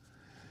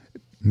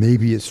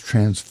 maybe it's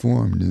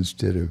transformed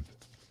instead of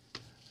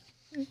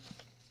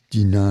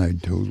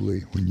denied totally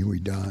when we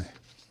die.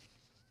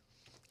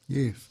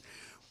 Yes.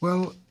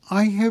 Well,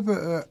 I have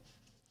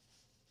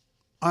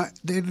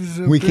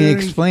we can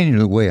explain it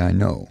the way I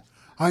know.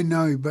 I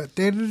know, but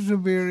that is a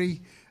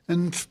very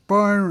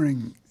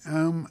inspiring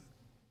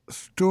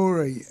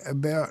story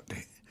about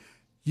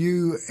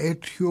you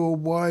at your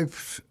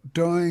wife's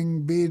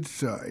dying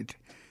bedside.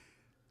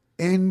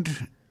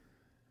 And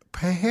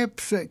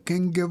perhaps it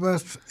can give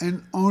us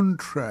an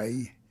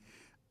entree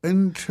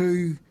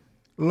into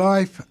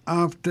life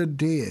after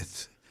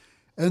death,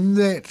 in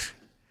that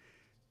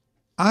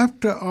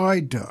after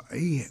I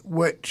die,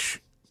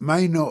 which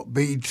may not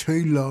be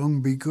too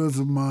long because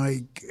of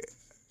my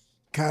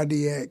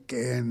cardiac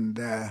and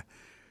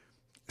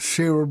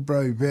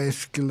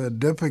cerebrovascular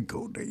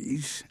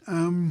difficulties,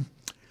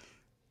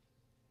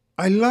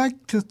 I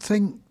like to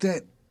think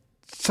that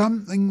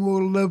something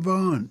will live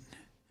on.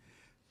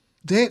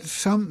 That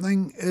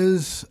something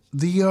is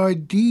the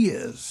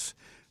ideas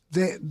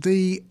that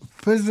the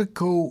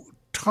physical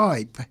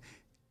type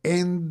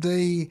and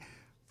the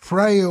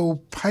frail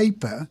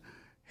paper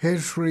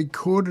has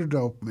recorded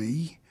of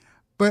me,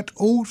 but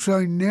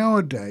also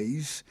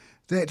nowadays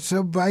that's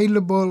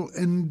available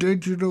in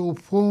digital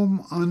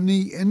form on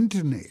the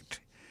internet,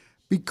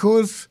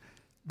 because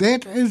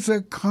that is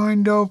a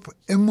kind of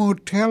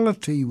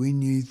immortality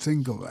when you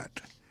think of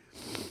it.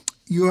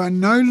 You are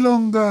no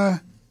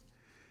longer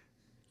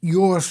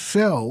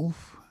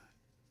yourself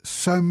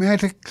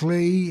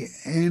somatically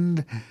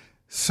and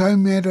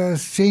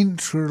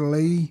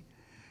somatosensorily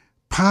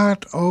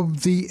part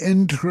of the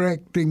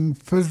interacting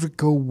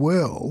physical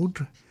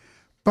world,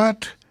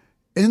 but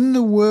in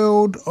the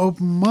world of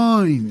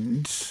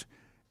minds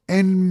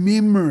and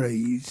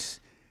memories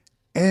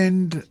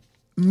and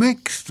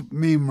mixed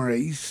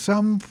memories,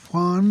 some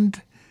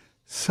fond,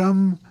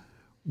 some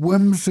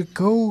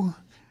whimsical,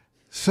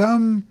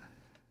 some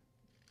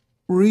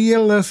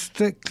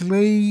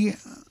realistically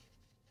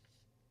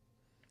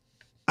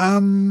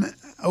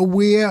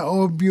aware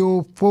of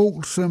your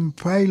faults and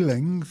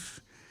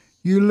failings,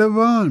 you live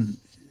on.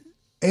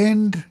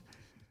 And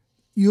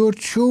your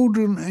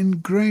children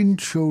and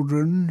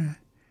grandchildren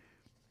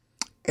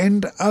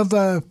and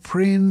other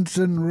friends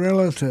and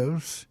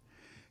relatives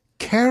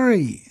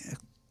carry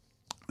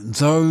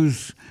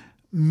those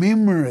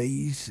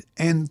memories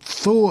and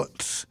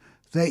thoughts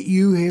that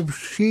you have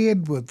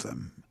shared with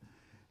them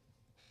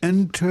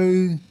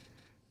into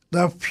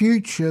the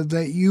future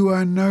that you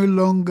are no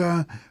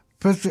longer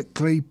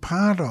physically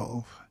part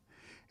of.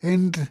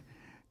 And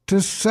to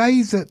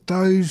say that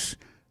those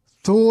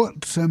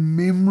thoughts and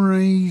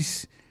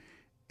memories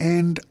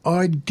and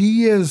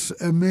ideas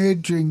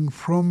emerging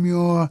from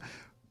your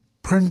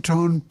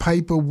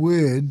print-on-paper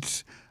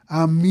words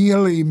are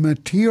merely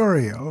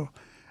material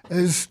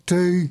is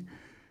to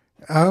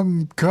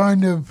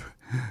kind of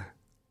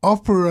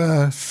offer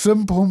a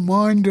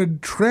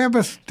simple-minded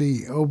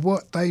travesty of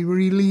what they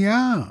really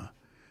are.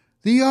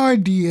 The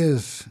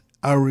ideas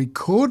are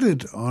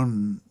recorded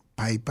on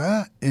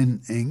paper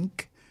in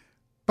ink,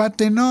 but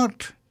they're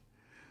not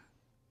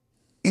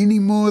any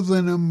more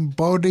than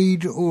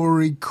embodied or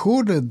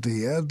recorded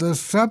there. The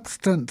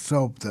substance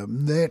of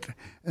them that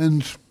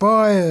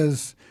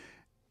inspires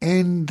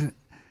and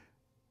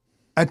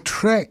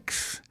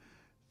attracts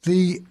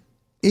the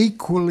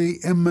equally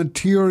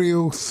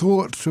immaterial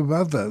thoughts of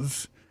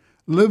others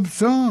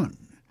lives on.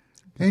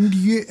 And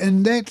you,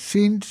 in that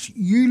sense,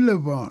 you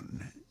live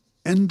on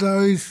in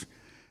those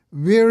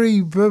very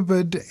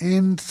vivid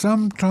and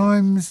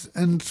sometimes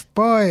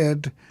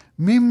inspired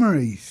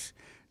memories,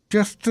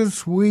 just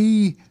as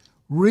we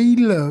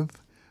relive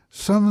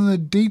some of the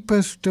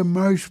deepest and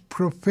most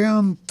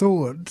profound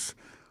thoughts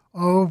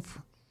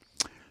of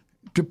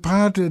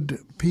departed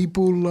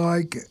people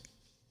like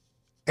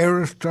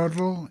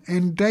Aristotle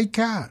and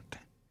Descartes.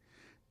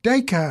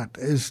 Descartes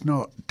is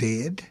not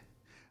dead,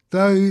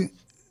 though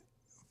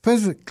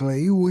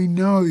physically we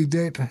know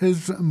that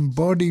his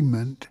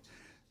embodiment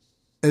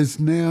is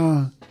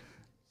now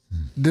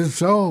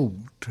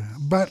dissolved,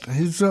 but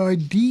his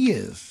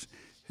ideas,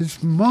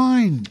 his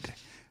mind,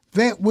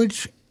 that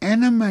which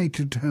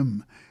animated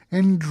him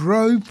and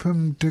drove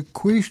him to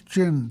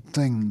question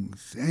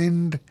things,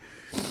 and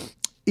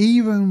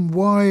even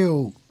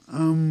while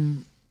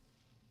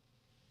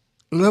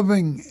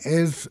living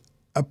as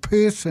a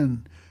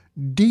person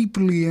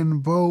deeply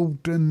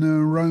involved in the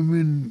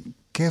Roman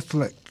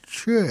Catholic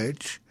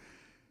Church,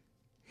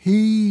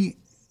 he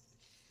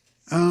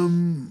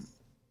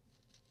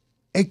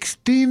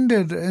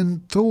extended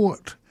in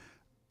thought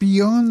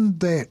beyond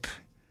that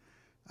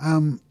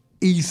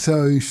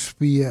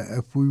ethosphere,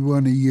 if we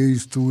want to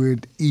use the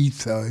word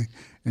etho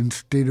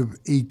instead of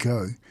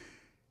eco.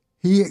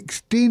 He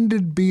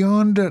extended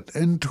beyond it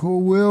into a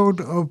world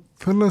of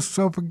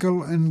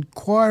philosophical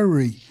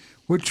inquiry,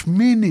 which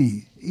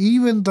many,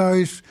 even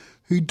those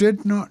who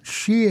did not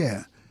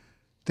share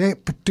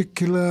that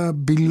particular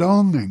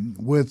belonging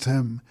with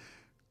him,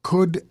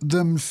 could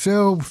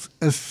themselves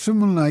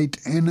assimilate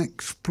and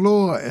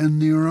explore in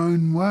their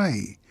own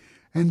way.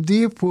 And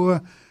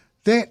therefore,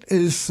 that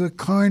is the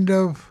kind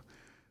of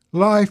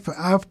life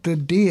after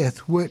death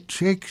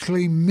which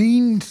actually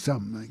means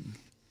something.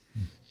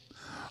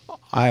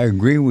 I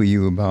agree with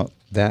you about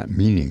that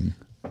meaning,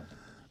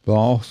 but I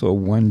also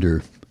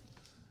wonder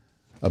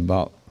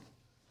about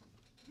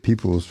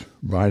people's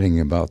writing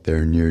about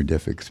their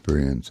near-death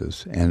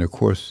experiences. And of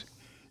course,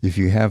 if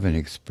you have an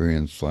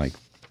experience like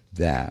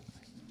that,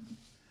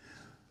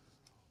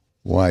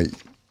 why,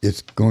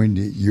 it's going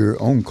to,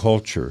 your own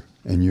culture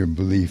and your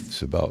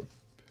beliefs about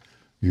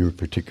your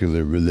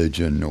particular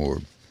religion,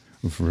 or,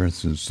 for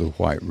instance, the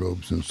white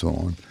robes and so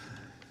on,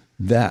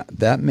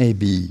 that may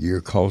be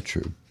your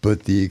culture,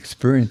 but the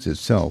experience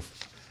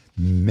itself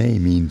may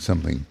mean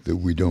something that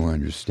we don't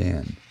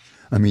understand.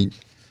 I mean,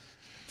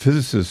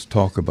 physicists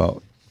talk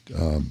about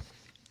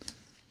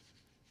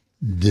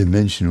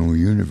dimensional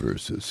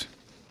universes,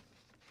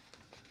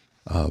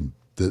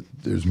 that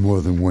there's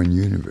more than one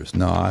universe.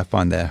 Now, I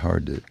find that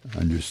hard to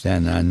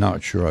understand, and I'm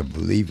not sure I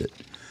believe it.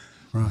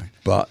 Right.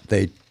 But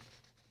they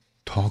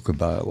talk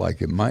about it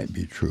like it might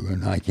be true,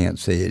 and I can't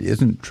say it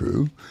isn't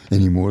true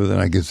any more than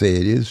I could say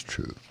it is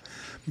true.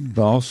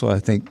 But also, I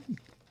think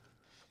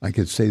I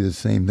could say the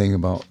same thing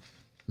about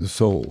the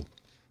soul,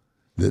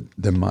 that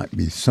there might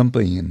be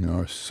something in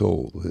our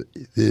soul that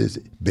is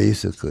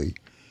basically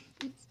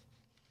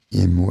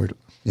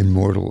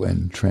immortal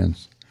and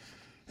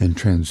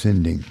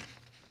transcending.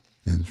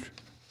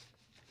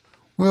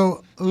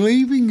 Well,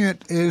 leaving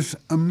it as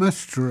a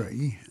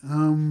mystery,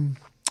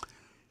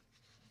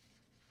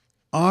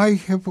 I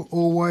have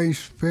always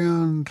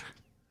found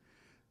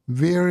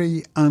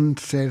very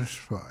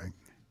unsatisfying.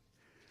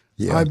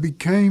 Yeah. I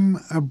became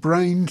a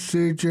brain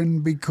surgeon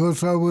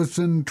because I was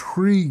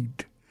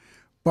intrigued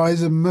by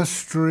the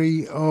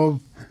mystery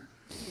of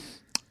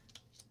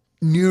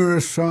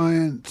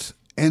neuroscience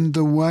and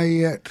the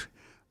way it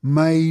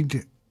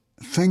made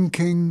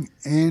thinking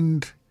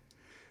and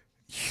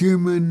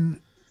human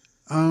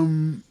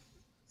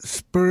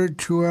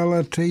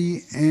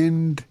spirituality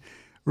and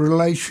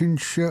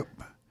relationship,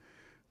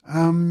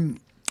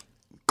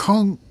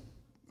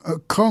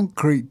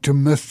 concrete, to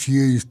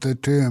misuse the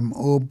term,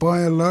 or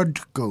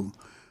biological,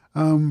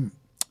 in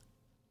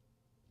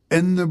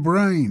the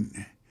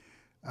brain.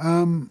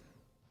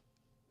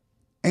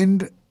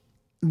 And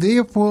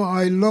therefore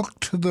I look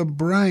to the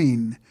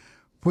brain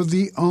for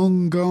the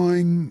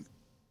ongoing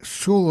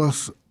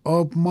source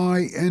of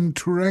my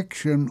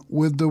interaction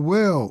with the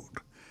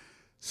world.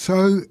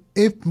 So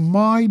if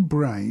my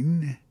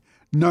brain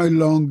no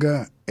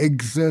longer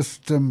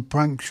exists and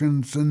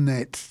functions in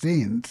that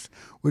sense,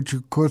 which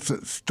of course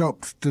it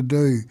stops to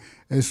do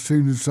as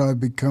soon as I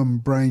become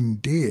brain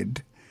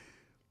dead,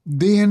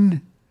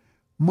 then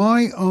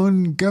my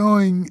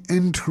ongoing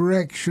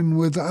interaction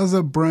with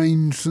other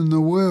brains in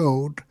the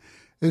world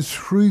is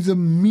through the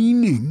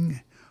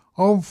meaning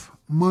of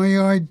my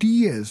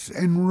ideas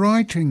and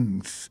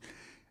writings.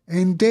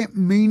 And that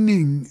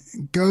meaning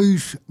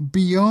goes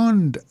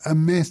beyond a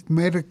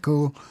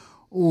mathematical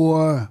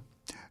or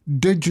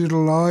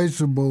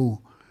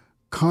digitalizable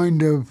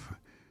kind of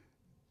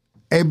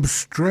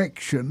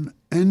abstraction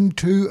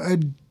into a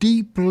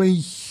deeply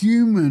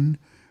human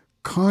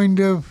kind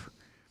of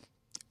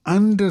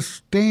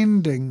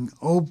understanding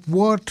of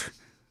what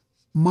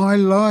my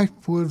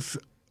life was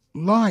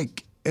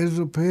like as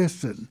a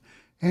person.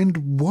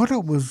 And what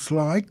it was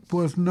like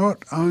was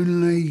not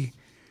only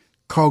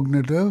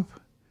cognitive,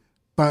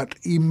 but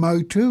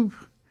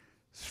emotive,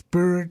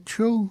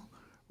 spiritual,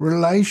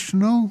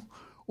 relational,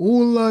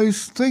 all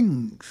those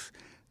things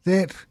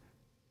that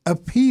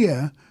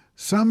appear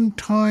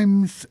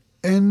sometimes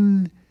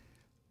in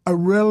a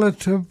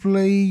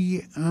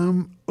relatively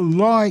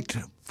light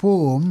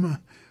form,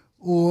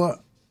 or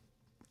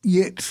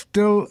yet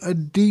still a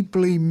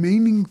deeply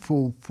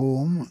meaningful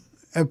form,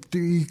 if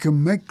you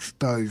can mix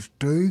those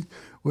two,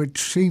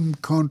 which seem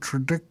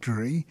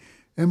contradictory,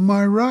 in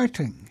my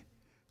writing.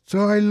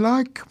 So I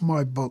like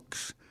my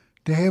books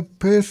to have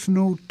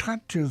personal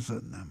touches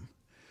in them.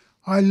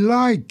 I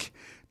like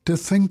to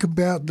think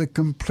about the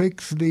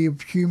complexity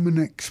of human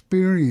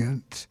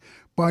experience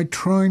by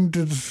trying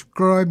to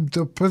describe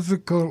the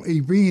physical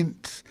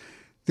events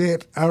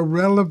that are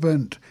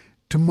relevant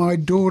to my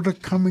daughter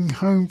coming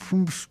home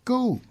from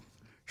school.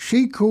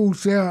 She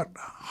calls out,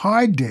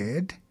 "Hi,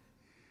 Dad,"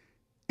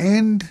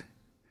 and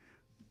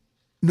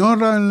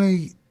not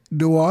only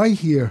do I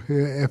hear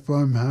her if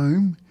I'm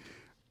home,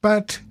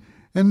 but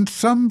in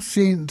some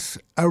sense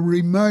a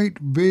remote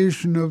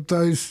version of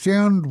those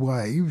sound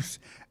waves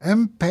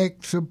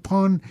impacts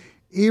upon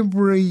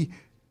every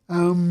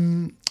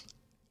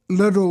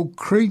little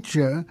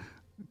creature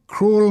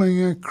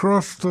crawling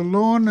across the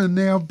lawn in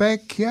our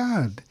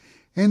backyard.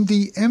 And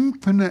the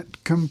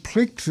infinite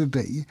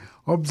complexity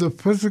of the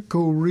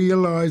physical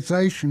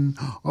realization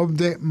of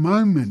that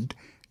moment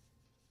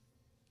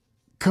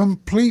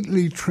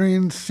completely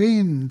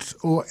transcends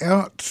or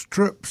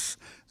outstrips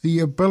the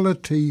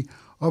ability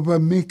of a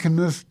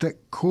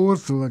mechanistic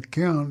causal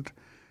account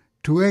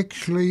to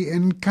actually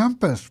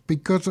encompass,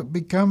 because it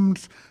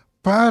becomes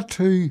far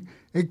too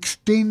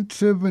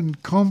extensive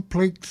and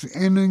complex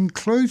and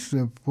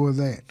inclusive for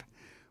that.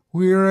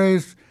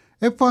 Whereas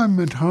if I'm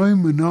at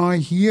home and I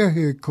hear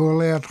her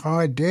call out,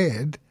 "Hi,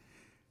 Dad,"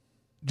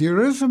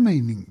 there is a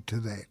meaning to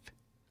that,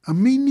 a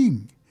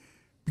meaning,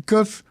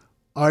 because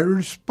I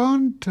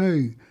respond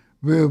to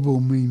verbal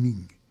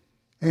meaning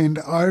and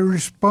I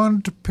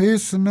respond to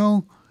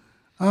personal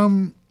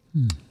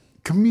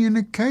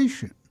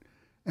communication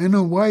in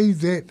a way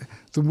that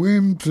the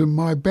worms in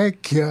my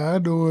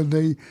backyard or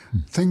the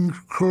things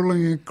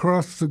crawling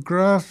across the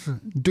grass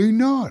do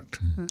not.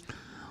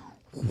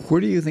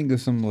 What do you think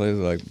of somebody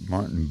like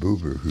Martin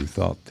Buber, who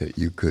thought that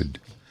you could,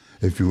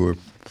 if you were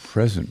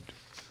present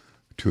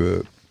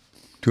to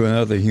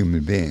another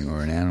human being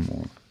or an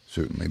animal,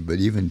 certainly, but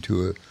even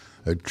to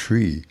a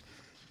tree,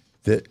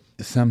 that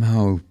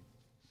somehow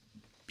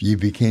you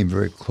became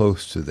very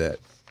close to that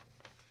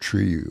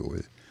tree,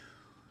 or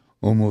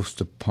almost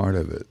a part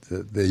of it,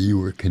 that you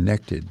were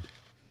connected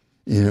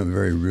in a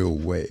very real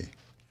way?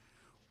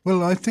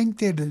 Well, I think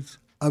that is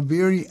a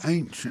very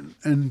ancient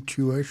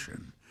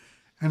intuition.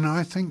 And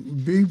I think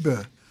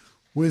Buber,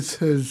 with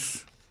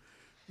his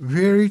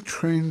very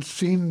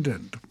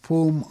transcendent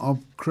form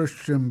of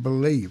Christian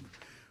belief,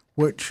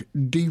 which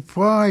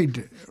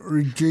defied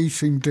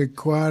reducing to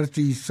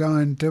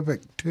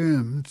quasi-scientific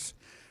terms,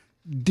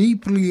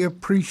 deeply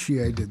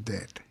appreciated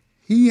that.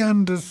 He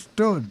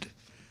understood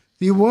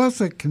there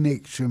was a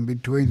connection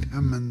between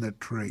him and the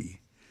tree,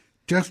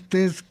 just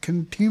as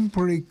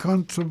contemporary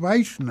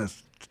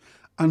conservationists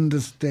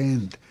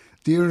understand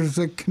there is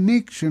a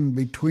connection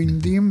between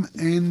them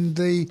and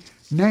the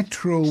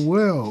natural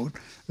world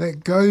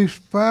that goes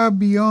far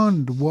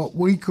beyond what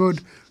we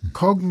could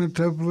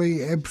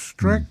cognitively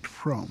abstract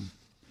from.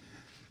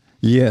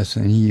 Yes,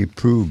 and he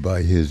proved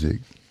by his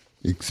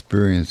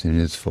experience and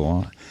his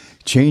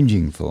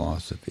changing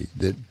philosophy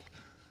that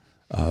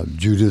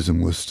Judaism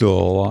was still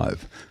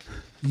alive.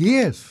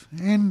 Yes,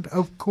 and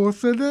of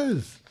course it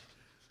is.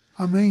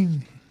 I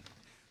mean,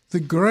 the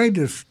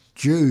greatest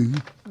Jew,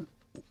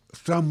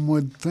 some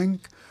would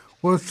think,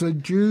 was the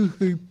Jew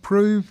who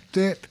proved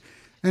that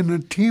an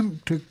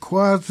attempt to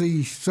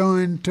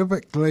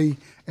quasi-scientifically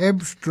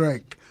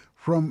abstract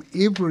from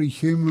every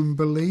human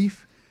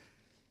belief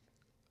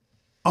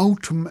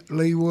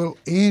ultimately will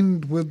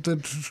end with the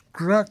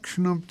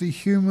destruction of the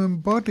human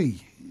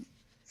body,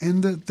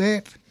 and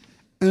that,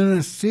 in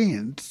a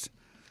sense,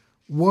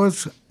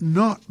 was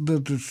not the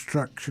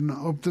destruction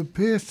of the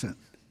person,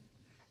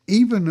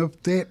 even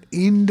if that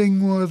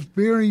ending was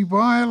very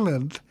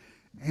violent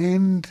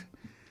and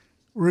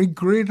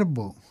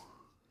regrettable.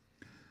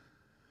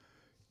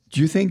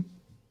 Do you think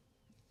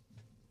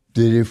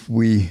that if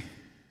we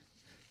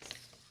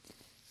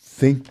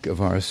think of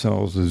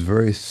ourselves as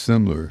very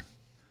similar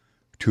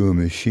to a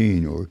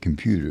machine or a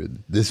computer,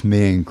 this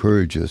may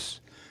encourage us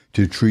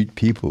to treat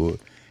people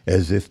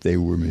as if they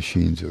were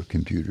machines or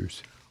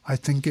computers? I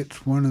think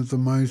it's one of the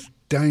most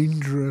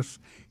dangerous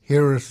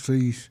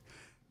heresies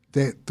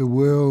that the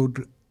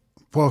world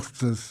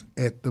fosters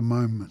at the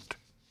moment.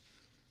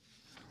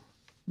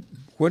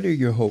 What are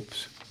your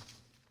hopes?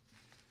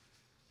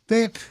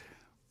 That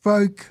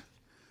folk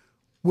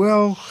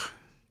will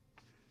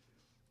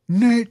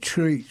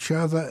nurture each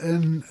other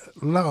in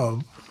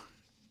love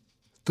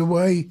the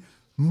way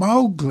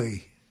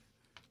Mowgli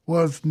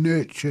was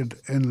nurtured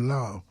in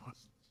love,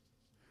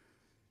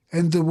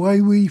 and the way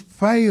we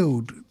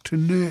failed to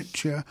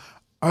nurture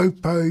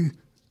Oppo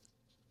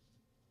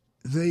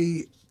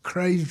the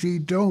crazy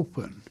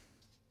dolphin.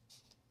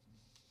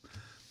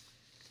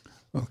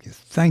 Okay,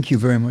 thank you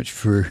very much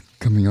for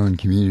coming on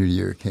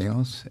Community or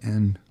Chaos,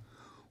 and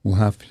we'll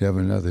have to have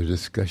another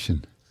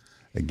discussion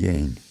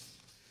again.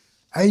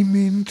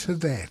 Amen to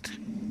that.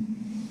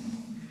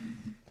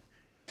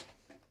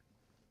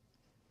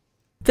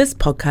 This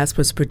podcast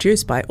was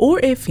produced by OAR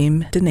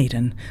FM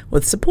Dunedin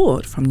with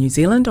support from New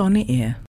Zealand On the Air.